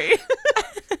story.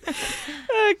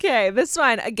 Okay, this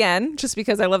one, again, just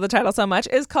because I love the title so much,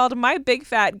 is called My Big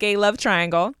Fat Gay Love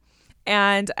Triangle.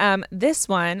 And this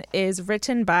one is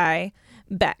written by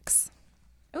Bex.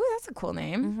 Oh, that's a cool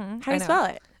name. How do I you know. spell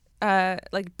it?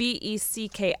 Like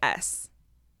BECKS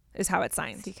is how it's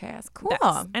signed. CKS. Cool. Bex.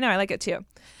 I know, I like it too.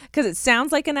 Because it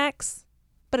sounds like an X,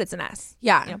 but it's an S.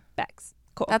 Yeah. You know, Bex.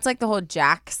 Cool. That's like the whole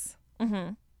Jax.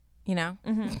 Mm-hmm. You know?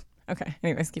 Mm-hmm. Okay.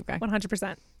 Anyways, keep going.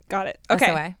 100%. Got it. That's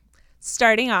Okay. the way.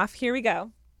 Starting off, here we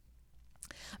go.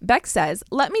 Bex says,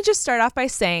 let me just start off by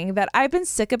saying that I've been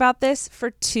sick about this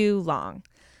for too long.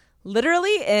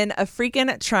 Literally in a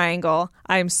freaking triangle.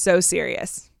 I'm so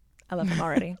serious. I love him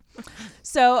already.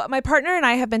 So my partner and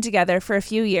I have been together for a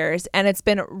few years, and it's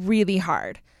been really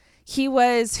hard. He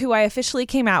was who I officially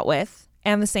came out with,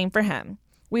 and the same for him.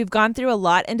 We've gone through a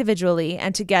lot individually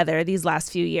and together these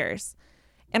last few years.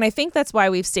 And I think that's why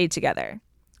we've stayed together.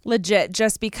 Legit,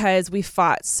 just because we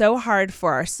fought so hard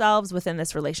for ourselves within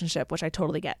this relationship, which I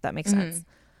totally get. That makes sense.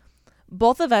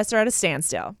 Both of us are at a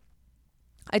standstill.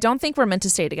 I don't think we're meant to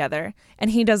stay together,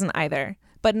 and he doesn't either.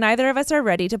 But neither of us are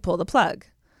ready to pull the plug.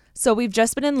 So we've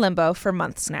just been in limbo for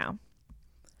months now.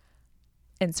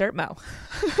 Insert Mo.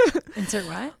 Insert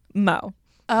what? Mo.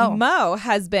 Oh. Mo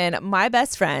has been my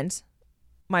best friend,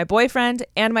 my boyfriend,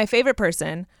 and my favorite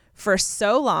person for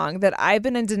so long that I've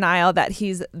been in denial that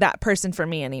he's that person for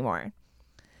me anymore.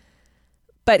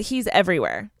 But he's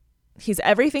everywhere. He's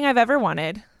everything I've ever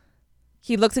wanted.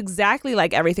 He looks exactly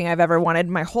like everything I've ever wanted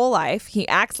my whole life. He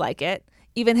acts like it.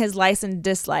 Even his likes and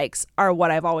dislikes are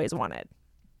what I've always wanted.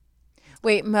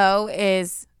 Wait, Mo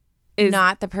is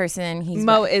not the person he's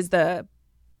Mo with. is the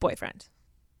boyfriend.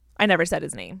 I never said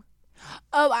his name.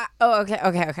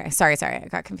 Okay. Sorry. I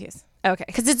got confused. Okay.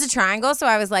 Because it's a triangle, so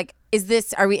I was like,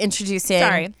 are we introducing?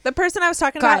 Sorry. The person I was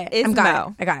talking Got about it. is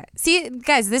Mo. I got it. See,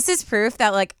 guys, this is proof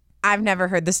that like I've never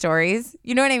heard the stories.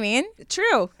 You know what I mean?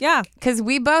 True. Yeah. Because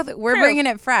we're True. bringing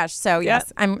it fresh. So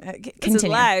yes, I'm continue. This is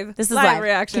live. This is live live.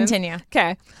 reaction. Continue.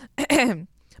 Okay.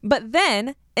 But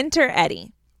then enter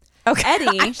Eddie. Okay.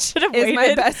 Eddie I should have is my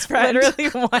waited best friend. literally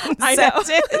one I know.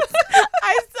 sentence.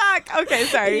 I suck. Okay,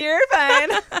 sorry. You're fine.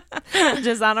 I'm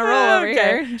just on a roll over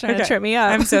here. Trying to trip me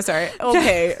up. I'm so sorry.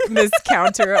 Okay, Miss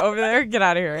Counter over there, get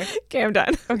out of here. Okay, I'm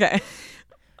done. Okay.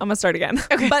 I'm going to start again.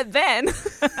 Okay. But then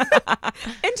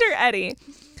enter Eddie.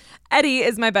 Eddie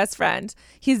is my best friend.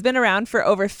 He's been around for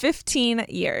over 15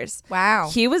 years.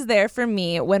 Wow. He was there for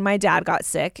me when my dad got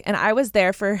sick, and I was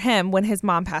there for him when his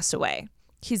mom passed away.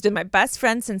 He's been my best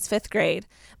friend since 5th grade.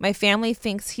 My family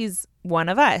thinks he's one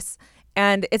of us,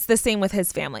 and it's the same with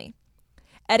his family.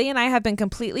 Eddie and I have been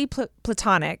completely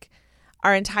platonic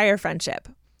our entire friendship.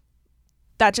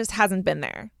 That just hasn't been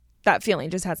there. That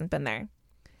feeling just hasn't been there.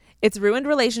 It's ruined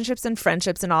relationships and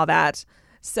friendships and all that.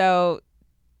 So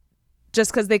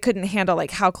just because they couldn't handle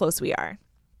like how close we are.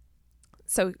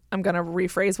 So I'm going to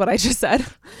rephrase what I just said.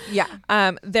 Yeah.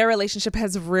 Their relationship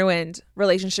has ruined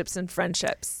relationships and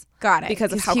friendships. Got it.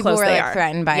 Because of how people close were they like are.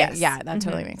 threatened by Yes. it. Yeah, that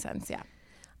totally makes sense.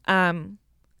 Yeah.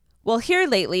 Well, here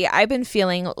lately, I've been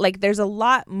feeling like there's a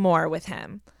lot more with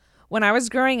him. When I was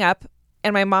growing up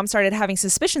and my mom started having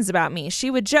suspicions about me, she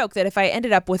would joke that if I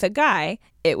ended up with a guy,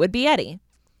 it would be Eddie.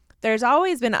 There's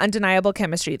always been undeniable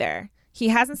chemistry there. He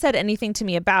hasn't said anything to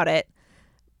me about it,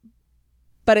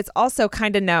 but it's also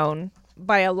kind of known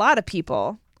by a lot of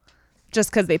people, just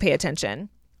because they pay attention,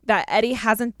 that Eddie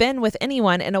hasn't been with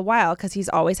anyone in a while because he's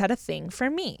always had a thing for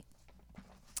me.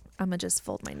 I'm going to just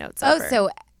fold my notes over. So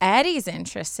Eddie's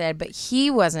interested, but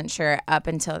he wasn't sure up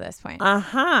until this point.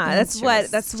 That's what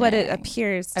it Interesting.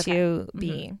 appears to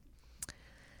be.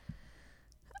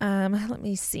 Let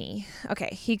me see. Okay,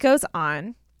 he goes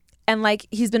on, and like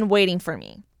he's been waiting for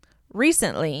me.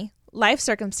 Recently, life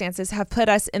circumstances have put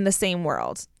us in the same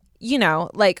world. You know,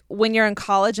 like when you're in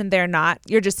college and they're not,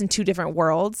 you're just in two different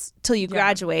worlds till you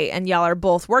graduate and y'all are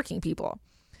both working people.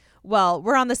 Well,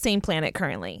 we're on the same planet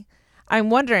currently.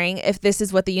 I'm wondering if this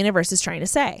is what the universe is trying to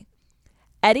say.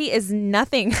 Eddie is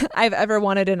nothing I've ever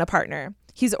wanted in a partner.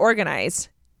 He's organized.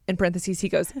 In parentheses, he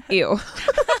goes, ew.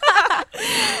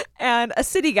 And a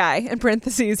city guy. In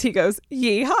parentheses, he goes,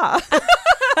 yeehaw.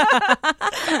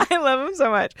 I love him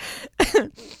so much.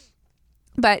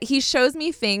 But he shows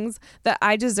me things that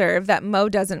I deserve that Mo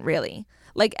doesn't really.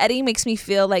 Like Eddie makes me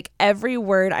feel like every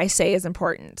word I say is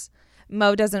important.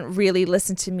 Mo doesn't really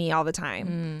listen to me all the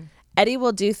time. Eddie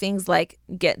will do things like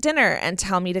get dinner and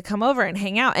tell me to come over and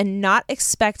hang out and not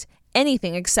expect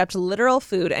anything except literal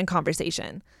food and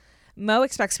conversation. Mo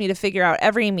expects me to figure out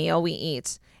every meal we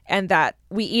eat and that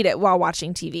we eat it while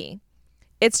watching TV.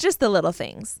 It's just the little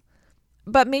things.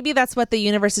 But maybe that's what the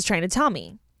universe is trying to tell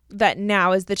me, that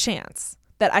now is the chance,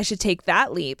 that I should take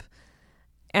that leap.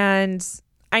 And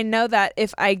I know that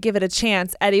if I give it a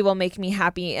chance, Eddie will make me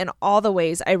happy in all the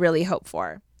ways I really hope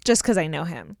for, just because I know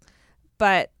him.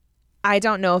 But I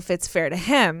don't know if it's fair to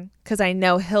him because I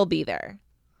know he'll be there.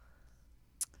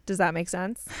 Does that make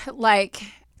sense? Like,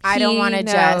 I don't He want to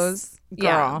knows. just,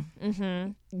 girl, Yeah.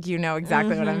 you know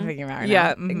exactly what I'm thinking about right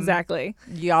Yeah, now. exactly.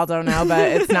 Y'all don't know, but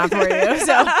it's not for you.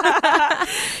 So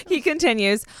He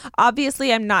continues,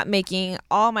 obviously, I'm not making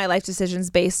all my life decisions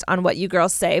based on what you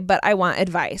girls say, but I want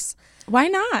advice. why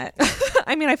not?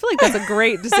 I mean, I feel like that's a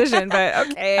great decision, but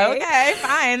okay. Okay,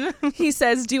 fine. He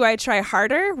says, do I try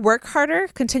harder, work harder,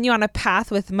 continue on a path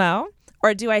with Mo,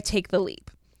 or do I take the leap?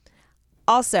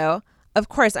 Also, of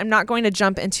course, I'm not going to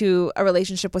jump into a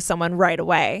relationship with someone right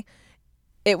away.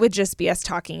 It would just be us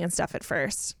talking and stuff at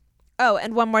first. Oh,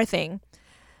 and one more thing.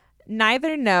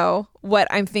 Neither know what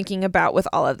I'm thinking about with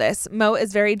all of this. Mo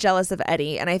is very jealous of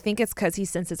Eddie, and I think it's because he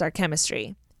senses our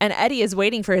chemistry. And Eddie is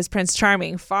waiting for his Prince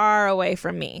Charming far away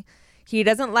from me. He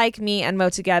doesn't like me and Mo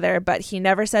together, but he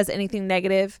never says anything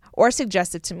negative or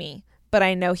suggestive to me. But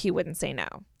I know he wouldn't say no.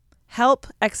 Help,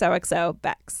 XOXO,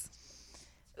 Bex.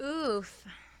 Oof.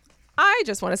 I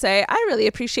just want to say I really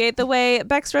appreciate the way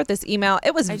Bex wrote this email.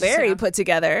 It was I do very too. put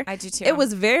together. I do too. It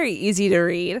was very easy to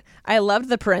read. I loved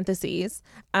the parentheses.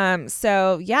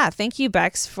 So yeah, thank you,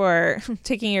 Bex, for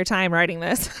taking your time writing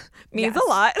this. Means Yes. a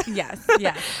lot. Yes,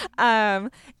 yes.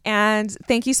 And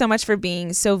thank you so much for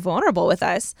being so vulnerable with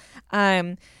us.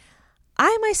 I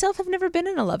myself have never been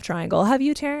in a love triangle. Have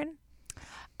you, Taryn?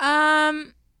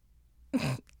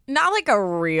 Not like a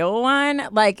real one.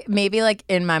 Like maybe like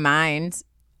in my mind.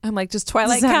 I'm like, just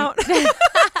Twilight Some- count?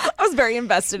 I was very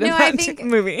invested in No, I that think-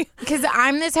 movie. Because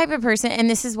I'm the type of person, and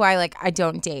this is why like I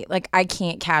don't date. Like I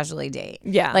can't casually date.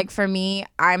 Yeah. Like for me,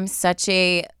 I'm such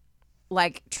a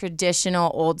like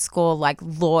traditional old school like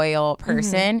loyal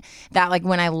person that like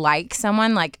when I like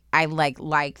someone, like I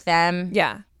like them.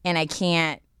 Yeah. And I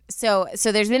can't. So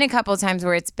there's been a couple of times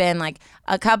where it's been like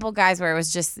a couple guys where it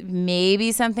was just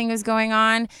maybe something was going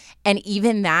on, and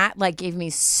even that like gave me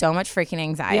so much freaking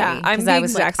anxiety. Yeah, I'm 'Cause the I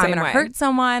was exact like, I'm same gonna way. hurt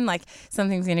someone, like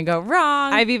something's gonna go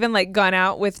wrong. I've even like gone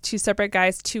out with two separate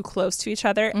guys too close to each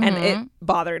other, and it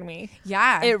bothered me.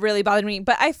 yeah, It really bothered me.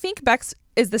 But I think Bex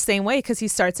is the same way because he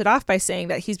starts it off by saying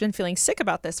that he's been feeling sick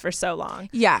about this for so long.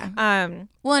 yeah.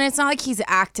 Well, and it's not like he's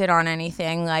acted on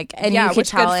anything, like, and Yeah, you could which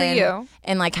tell good for in, you.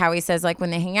 and like how he says, like when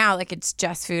they hang out, like it's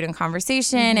just food and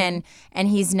conversation, and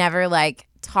he's never like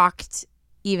talked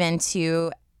even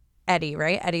to Eddie,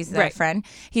 right? Eddie's their Right. friend.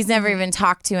 He's never even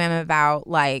talked to him about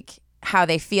like how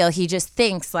they feel. He just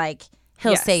thinks like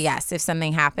he'll Yes. say yes if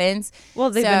something happens. Well,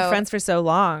 they've been So- friends for so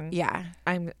long. Yeah.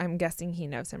 I'm guessing he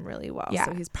knows him really well. Yeah.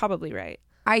 So he's probably right.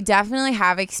 I definitely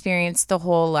have experienced the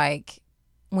whole, like,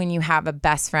 when you have a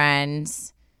best friend,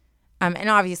 and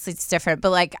obviously it's different,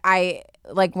 but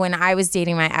like when I was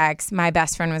dating my ex, my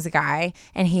best friend was a guy,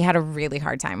 and he had a really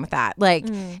hard time with that. Like,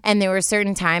 and there were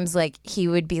certain times, like, he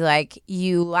would be like,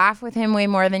 you laugh with him way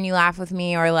more than you laugh with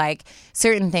me, or like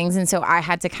certain things. And so I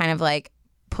had to kind of like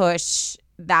push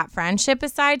that friendship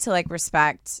aside to like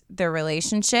respect their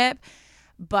relationship.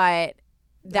 But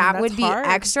that would be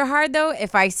extra hard though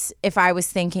if I was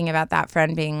thinking about that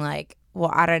friend being like,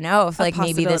 well, I don't know if like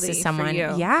maybe this is someone.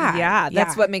 Yeah.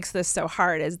 That's what makes this so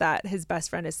hard, is that his best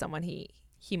friend is someone he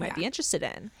might be interested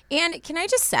in. And can I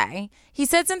just say, he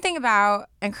said something about,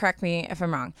 and correct me if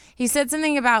I'm wrong, he said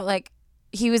something about like,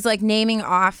 he was like naming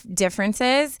off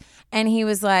differences, and he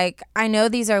was like, I know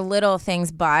these are little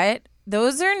things, but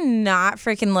those are not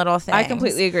freaking little things. I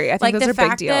completely agree. I think like those are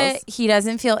big deals. The fact that he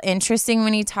doesn't feel interesting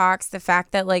when he talks, the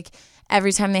fact that like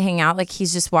every time they hang out, like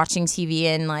he's just watching TV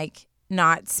and like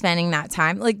not spending that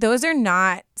time. Like, those are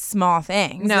not small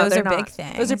things. No, those are not. big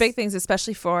things. Those are big things,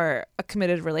 especially for a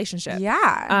committed relationship.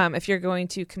 Yeah. If you're going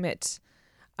to commit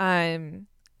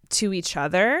to each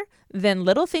other, then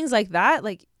little things like that,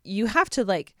 like, you have to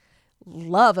like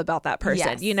love about that person,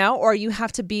 Yes. you know, or you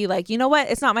have to be like, you know what,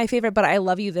 it's not my favorite, but I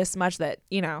love you this much that,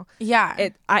 you know, Yeah.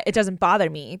 it doesn't bother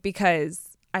me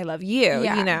because I love you,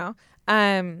 Yeah. you know.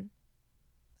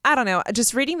 I don't know,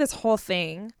 just reading this whole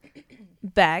thing,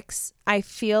 Bex, I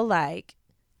feel like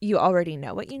you already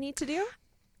know what you need to do,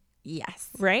 Yes.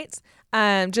 right?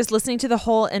 Just listening to the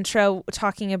whole intro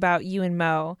talking about you and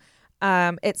Mo,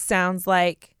 it sounds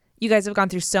like you guys have gone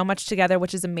through so much together,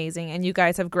 which is amazing, and you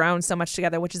guys have grown so much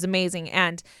together, which is amazing.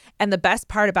 And the best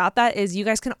part about that is you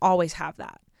guys can always have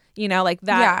that, you know, like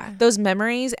that, those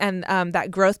memories and that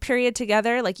growth period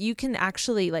together. Like, you can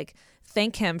actually like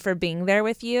thank him for being there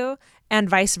with you, and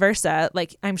vice versa.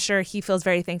 Like, I'm sure he feels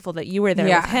very thankful that you were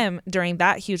there with him during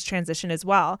that huge transition as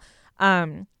well.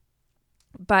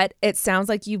 But it sounds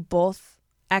like you both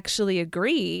actually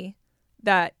agree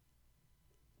that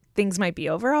things might be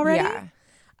over already. Yeah.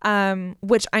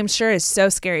 Which I'm sure is so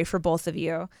scary for both of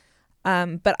you.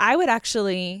 But I would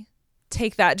actually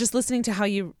take that, just listening to how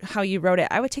you wrote it,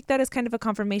 I would take that as kind of a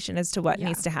confirmation as to what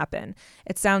needs to happen.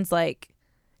 It sounds like,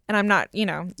 and I'm not, you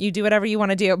know, you do whatever you want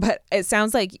to do, but it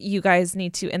sounds like you guys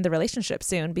need to end the relationship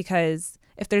soon, because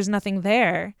if there's nothing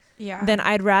there, then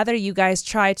I'd rather you guys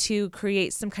try to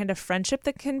create some kind of friendship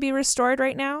that can be restored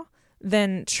right now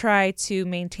than try to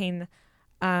maintain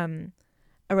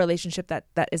a relationship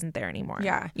that isn't there anymore.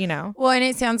 Yeah. You know? Well, and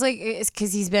it sounds like it's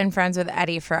because he's been friends with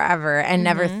Eddie forever and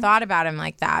never thought about him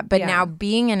like that. But now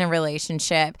being in a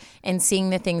relationship and seeing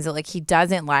the things that like he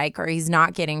doesn't like or he's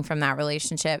not getting from that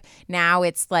relationship, now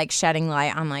it's like shedding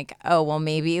light on like, oh, well,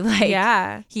 maybe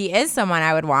like he is someone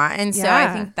I would want. And so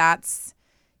I think that's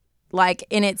like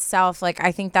in itself, like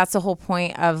I think that's the whole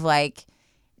point of like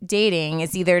dating,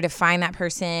 is either to find that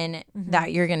person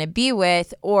that you're going to be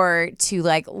with, or to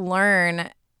like learn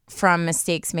from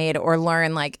mistakes made, or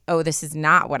learn like, oh, this is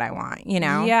not what I want, you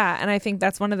know? Yeah. And I think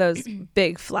that's one of those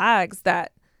big flags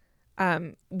that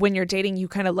when you're dating, you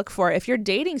kind of look for. If you're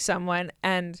dating someone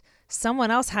and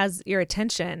someone else has your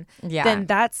attention, then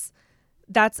that's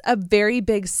a very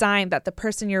big sign that the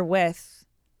person you're with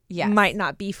might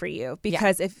not be for you.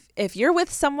 Because if you're with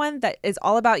someone that is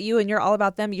all about you and you're all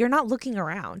about them, you're not looking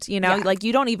around, you know? Like,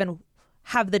 you don't even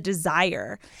have the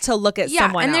desire to look at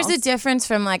someone and else. there's a difference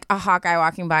from like a hot guy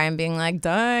walking by and being like,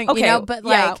 dang, you know, but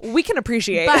like we can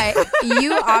appreciate. But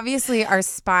you obviously are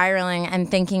spiraling and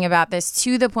thinking about this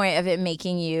to the point of it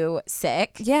making you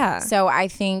sick. Yeah. So I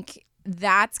think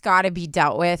that's got to be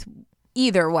dealt with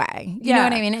either way. You know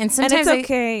what I mean? And sometimes it's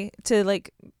okay to like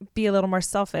be a little more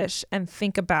selfish and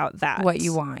think about that, what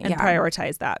you want, and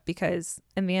prioritize that, because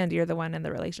in the end, you're the one in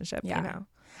the relationship. You know.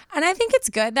 And I think it's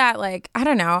good that, like, I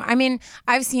don't know. I mean,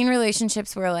 I've seen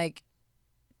relationships where, like,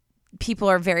 people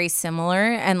are very similar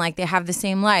and, like, they have the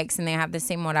same likes and they have the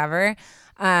same whatever.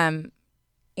 And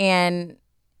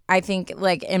I think,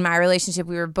 like, in my relationship,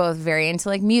 we were both very into,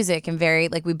 like, music and very,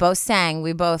 like, we both sang.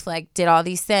 We both, like, did all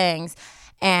these things.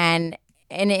 And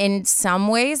in some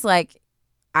ways, like,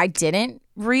 I didn't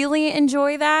really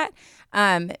enjoy that.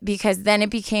 Because then it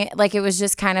became like, it was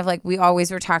just kind of like we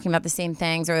always were talking about the same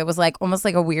things, or it was like almost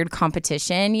like a weird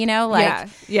competition, you know? Like,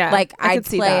 like I'd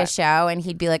play a show and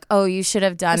he'd be like, oh, you should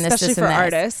have done especially this, for and this.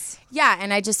 artists. Yeah.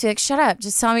 And I'd just be like, shut up.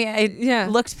 Just tell me I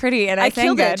looked pretty and I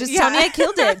killed good. it. Just tell me I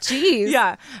killed it. Jeez.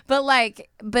 Yeah.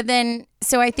 But then,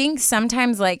 so I think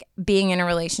sometimes like being in a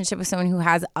relationship with someone who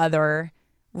has other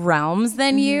realms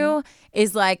than you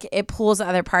is like, it pulls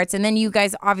other parts, and then you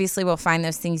guys obviously will find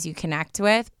those things you connect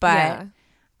with, but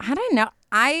I don't know,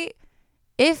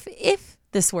 if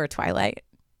this were Twilight.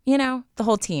 You know, the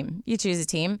whole team. You choose a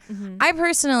team. I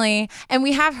personally, and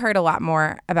we have heard a lot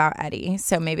more about Eddie,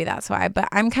 so maybe that's why, but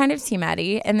I'm kind of Team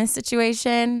Eddie in this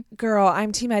situation. Girl,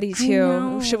 I'm Team Eddie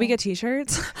too. Should we get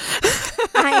t-shirts?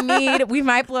 We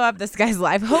might blow up this guy's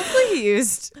life. Hopefully he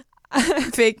used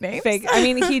fake names. Fake. I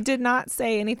mean, he did not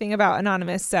say anything about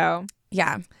anonymous, so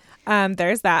Yeah.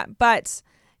 there's that. But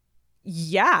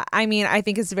yeah, I mean, I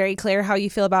think it's very clear how you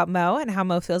feel about Mo and how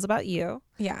Mo feels about you.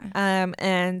 Yeah.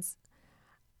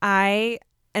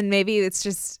 And maybe it's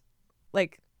just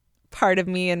like part of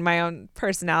me and my own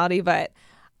personality, but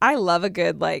I love a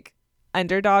good like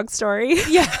underdog story.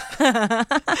 Yeah.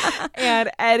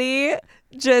 And Eddie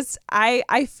just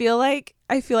I feel like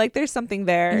there's something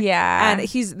there. Yeah. And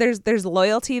there's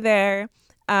loyalty there.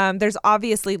 There's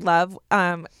obviously love,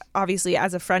 obviously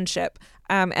as a friendship.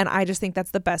 And I just think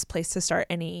that's the best place to start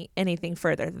anything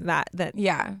further than that,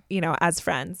 Yeah. you know, as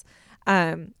friends.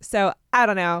 So I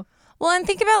don't know. Well, and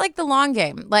think about like the long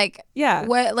game. Like, Yeah.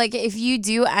 what, like if you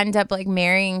do end up like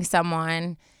marrying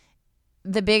someone,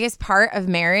 the biggest part of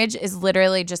marriage is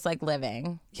literally just like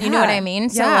living. You know what I mean?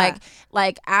 So Yeah.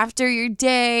 like after your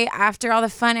day, after all the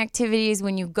fun activities,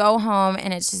 when you go home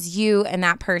and it's just you and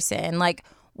that person, like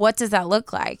what does that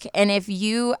look like? And if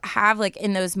you have like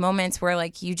in those moments where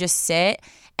like you just sit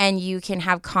and you can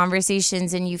have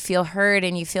conversations and you feel heard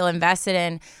and you feel invested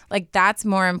in, like that's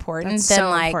more important That's than so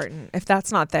like important. If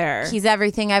that's not there, he's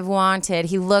everything I've wanted.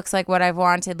 He looks like what I've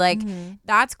wanted. Like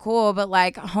that's cool, but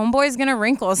like homeboy's gonna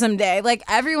wrinkle someday. Like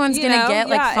everyone's You gonna know, get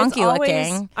like yeah, it's funky always-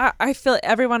 looking. I feel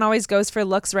everyone always goes for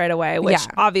looks right away, which Yeah.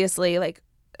 obviously, like,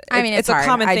 I mean, it's a hard.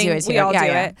 common I thing. do it too. We all Yeah, do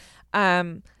yeah.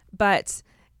 it. But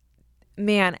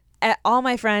man, all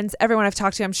my friends, everyone I've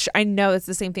talked to, I know it's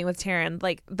the same thing with Taryn.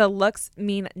 Like the looks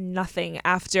mean nothing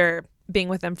after being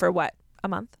with them for what, a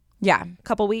month, Yeah, a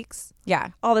couple weeks. yeah,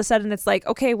 All of a sudden, it's like,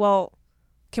 okay, well,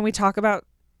 can we talk about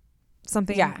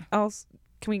something Yeah. else?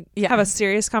 Can we Yeah. have a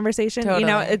serious conversation? You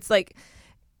know, Totally. it's like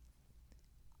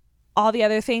all the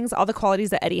other things, all the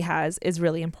qualities that Eddie has is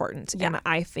really important. Yeah. And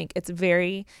I think it's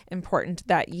very important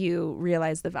that you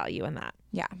realize the value in that.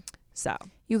 yeah. So,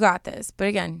 You got this. But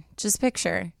again, just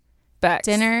picture but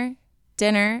dinner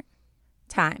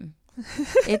time.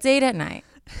 It's 8 at night.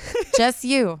 Just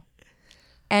you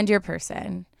and your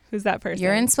person. who's that person?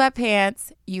 You're in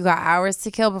sweatpants. You got hours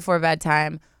to kill before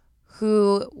bedtime.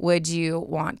 Who would you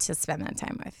want to spend that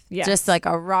time with? Yes. Just like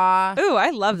a raw, Ooh,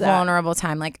 I love that. vulnerable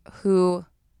time. Like, who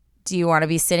do you want to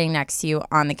be sitting next to you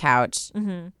on the couch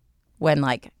when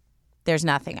like there's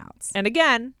nothing else? And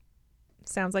again,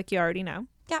 sounds like you already know.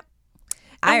 Yep.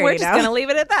 And we're just going to leave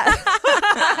it at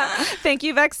that. Thank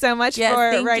you, Vex, so much Yes,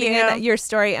 for thank writing you. in your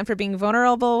story and for being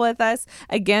vulnerable with us.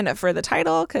 Again, for the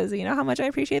title, because you know how much I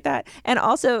appreciate that. And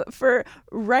also for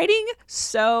writing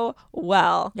so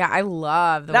well. Yeah, I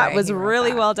love the way That was he wrote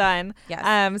really that. well done.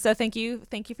 Yes. So thank you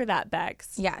for that,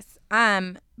 Bex. Yes.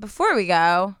 Before we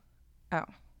go,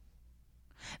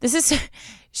 this is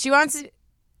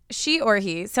she or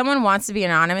he, someone wants to be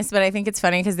anonymous, but I think it's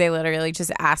funny because they literally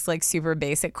just ask like super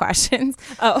basic questions.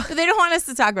 Oh. But they don't want us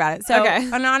to talk about it. So Okay.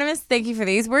 anonymous, thank you for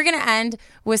these. We're gonna end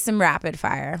with some rapid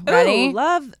fire. Ready? Ooh,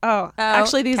 love. Oh,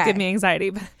 actually, these okay. give me anxiety.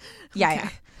 But Yeah, yeah.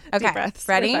 Okay. Deep breaths.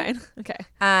 We're Ready? fine. Okay.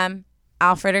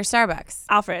 Alfred or Starbucks?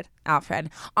 Alfred. Alfred.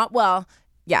 Well,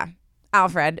 yeah.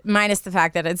 Alfred, minus the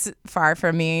fact that it's far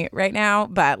from me right now,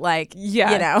 but like,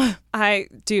 Yeah. you know,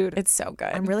 Dude, it's so good.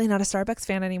 I'm really not a Starbucks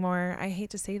fan anymore. I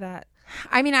hate to say that.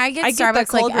 I mean, I get I get the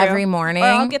Starbucks like cold brew, every morning. Or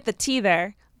I'll get the tea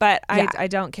there, but Yeah. I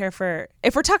don't care for,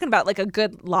 if we're talking about like a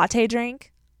good latte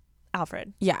drink,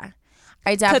 Alfred. Yeah.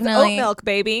 I 'Cause definitely. oat milk,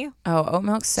 baby. Oh, oat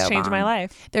milk's so Changed my bomb.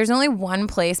 life. There's only one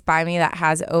place by me that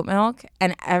has oat milk,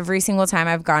 and every single time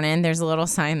I've gone in, there's a little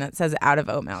sign that says out of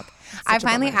oat milk. I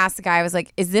finally asked the guy, I was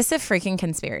like, is this a freaking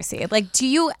conspiracy? Like, do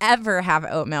you ever have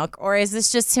oat milk, or is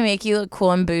this just to make you look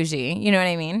cool and bougie? You know what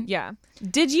I mean? Yeah.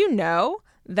 Did you know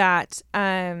that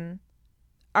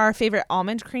our favorite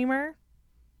almond creamer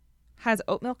has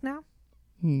oat milk now?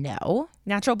 No.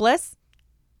 Natural Bliss?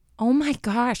 Oh my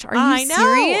gosh. Are you I know.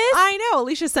 serious? I know.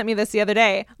 Alicia sent me this the other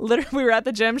day. Literally, we were at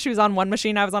the gym. She was on one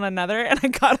machine. I was on another. And I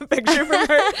got a picture from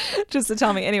her just to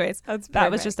tell me. Anyways, that was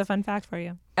perfect. just a fun fact for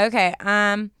you. Okay.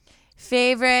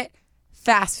 Favorite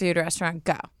fast food restaurant?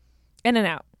 Go.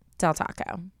 In-N-Out. Del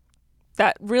Taco.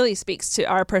 That really speaks to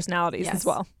our personalities Yes. as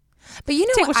well. But you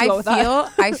know, Take what you go with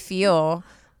that. I feel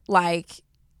like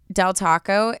Del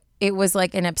Taco, it was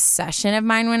like an obsession of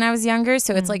mine when I was younger.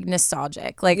 So it's like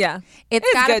nostalgic. Like, Yeah. it's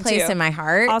It's got a good, place too. in my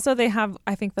heart. Also, they have,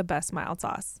 I think, the best mild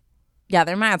sauce. Yeah,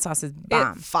 their mild sauce is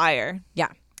bomb. Fire. Yeah.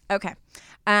 Okay.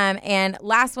 And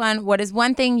last one, what is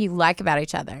one thing you like about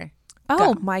each other?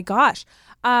 Oh my gosh.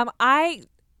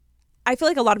 I feel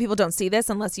like a lot of people don't see this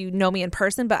unless you know me in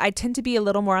person, but I tend to be a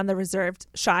little more on the reserved,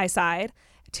 shy side.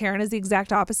 Taryn is the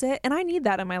exact opposite, and I need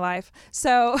that in my life.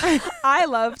 So I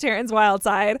love Taryn's wild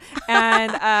side,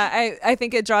 and I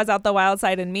think it draws out the wild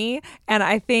side in me, and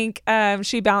I think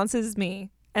she balances me.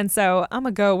 And so I'm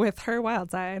going to go with her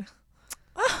wild side.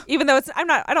 Even though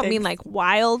I don't mean like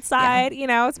wild side, you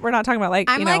know, we're not talking about like,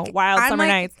 wild summer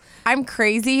nights. I'm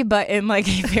crazy, but in like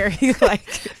a very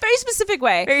very specific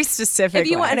way. Very specific If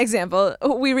you way. want an example,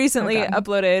 we recently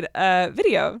uploaded a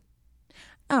video.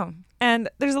 Oh. And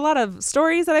there's a lot of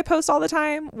stories that I post all the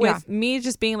time with me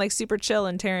just being like super chill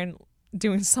and Taryn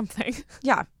doing something.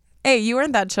 Yeah. Hey, you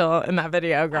weren't that chill in that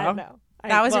video, girl. I know.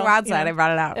 That was your wild side. I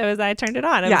brought it out. I turned it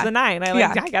on. It was a 9.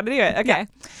 I got to do it. Okay.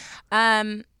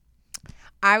 Yeah.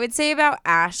 I would say about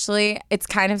Ashley, it's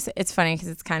funny because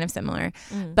it's kind of similar.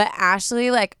 But Ashley,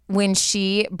 like when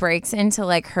she breaks into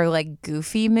like her like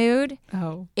goofy mood,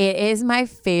 it is my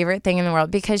favorite thing in the world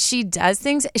because she does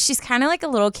things. She's kind of like a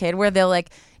little kid where they'll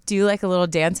like do like a little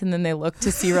dance and then they look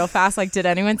to see real fast like, did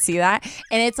anyone see that?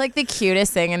 And it's like the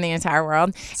cutest thing in the entire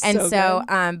world. And so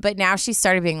but now she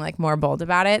started being like more bold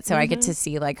about it, so I get to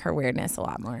see like her weirdness a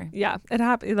lot more. Yeah, it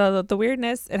happens. The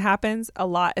weirdness, it happens a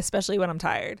lot, especially when I'm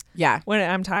tired. Yeah, when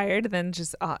I'm tired, then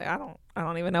just I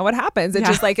don't even know what happens. It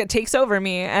just like it takes over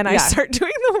me and I start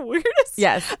doing the weirdest.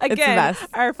 Yes, again, it's the best.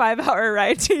 Our 5-hour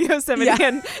ride to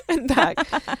Yosemite and back.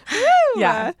 Woo!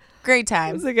 Yeah. Great time.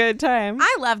 It was a good time.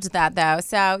 I loved that though.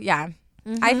 So yeah,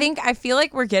 I feel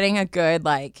like we're getting a good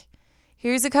like.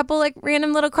 Here's a couple like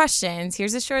random little questions.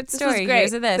 Here's a short story. This was great.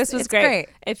 Here's this. This was it's great.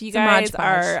 If you guys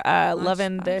are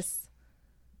loving this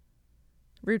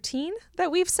routine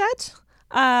that we've set,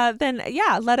 then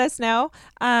let us know.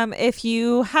 If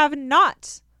you have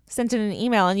not sent in an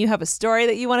email and you have a story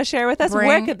that you want to share with us,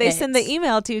 where could they send the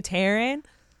email to, Taryn?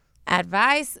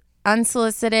 Advice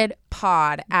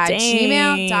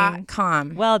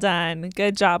unsolicitedpod@gmail.com. Well done.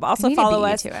 Good job. Also follow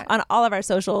us on all of our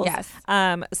socials. Yes.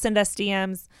 Send us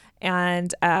DMs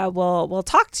and we'll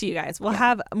talk to you guys. We'll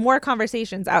have more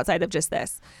conversations outside of just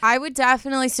this. I would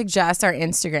definitely suggest our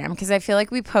Instagram because I feel like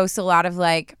we post a lot of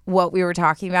like what we were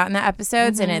talking about in the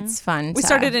episodes and it's fun. We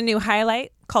started a new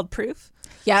highlight called Proof.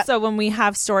 Yeah. So when we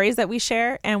have stories that we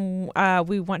share and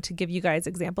we want to give you guys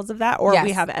examples of that or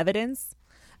we have evidence,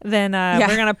 then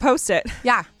we're going to post it.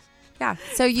 Yeah. Yeah.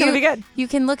 So it's gonna be good. You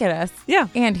can look at us. Yeah.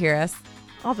 And hear us.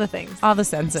 All the things. All the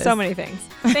senses. So many things.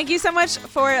 Thank you so much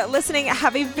for listening.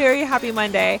 Have a very happy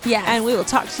Monday. Yes. And we will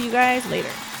talk to you guys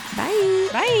later. Bye.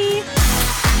 Bye.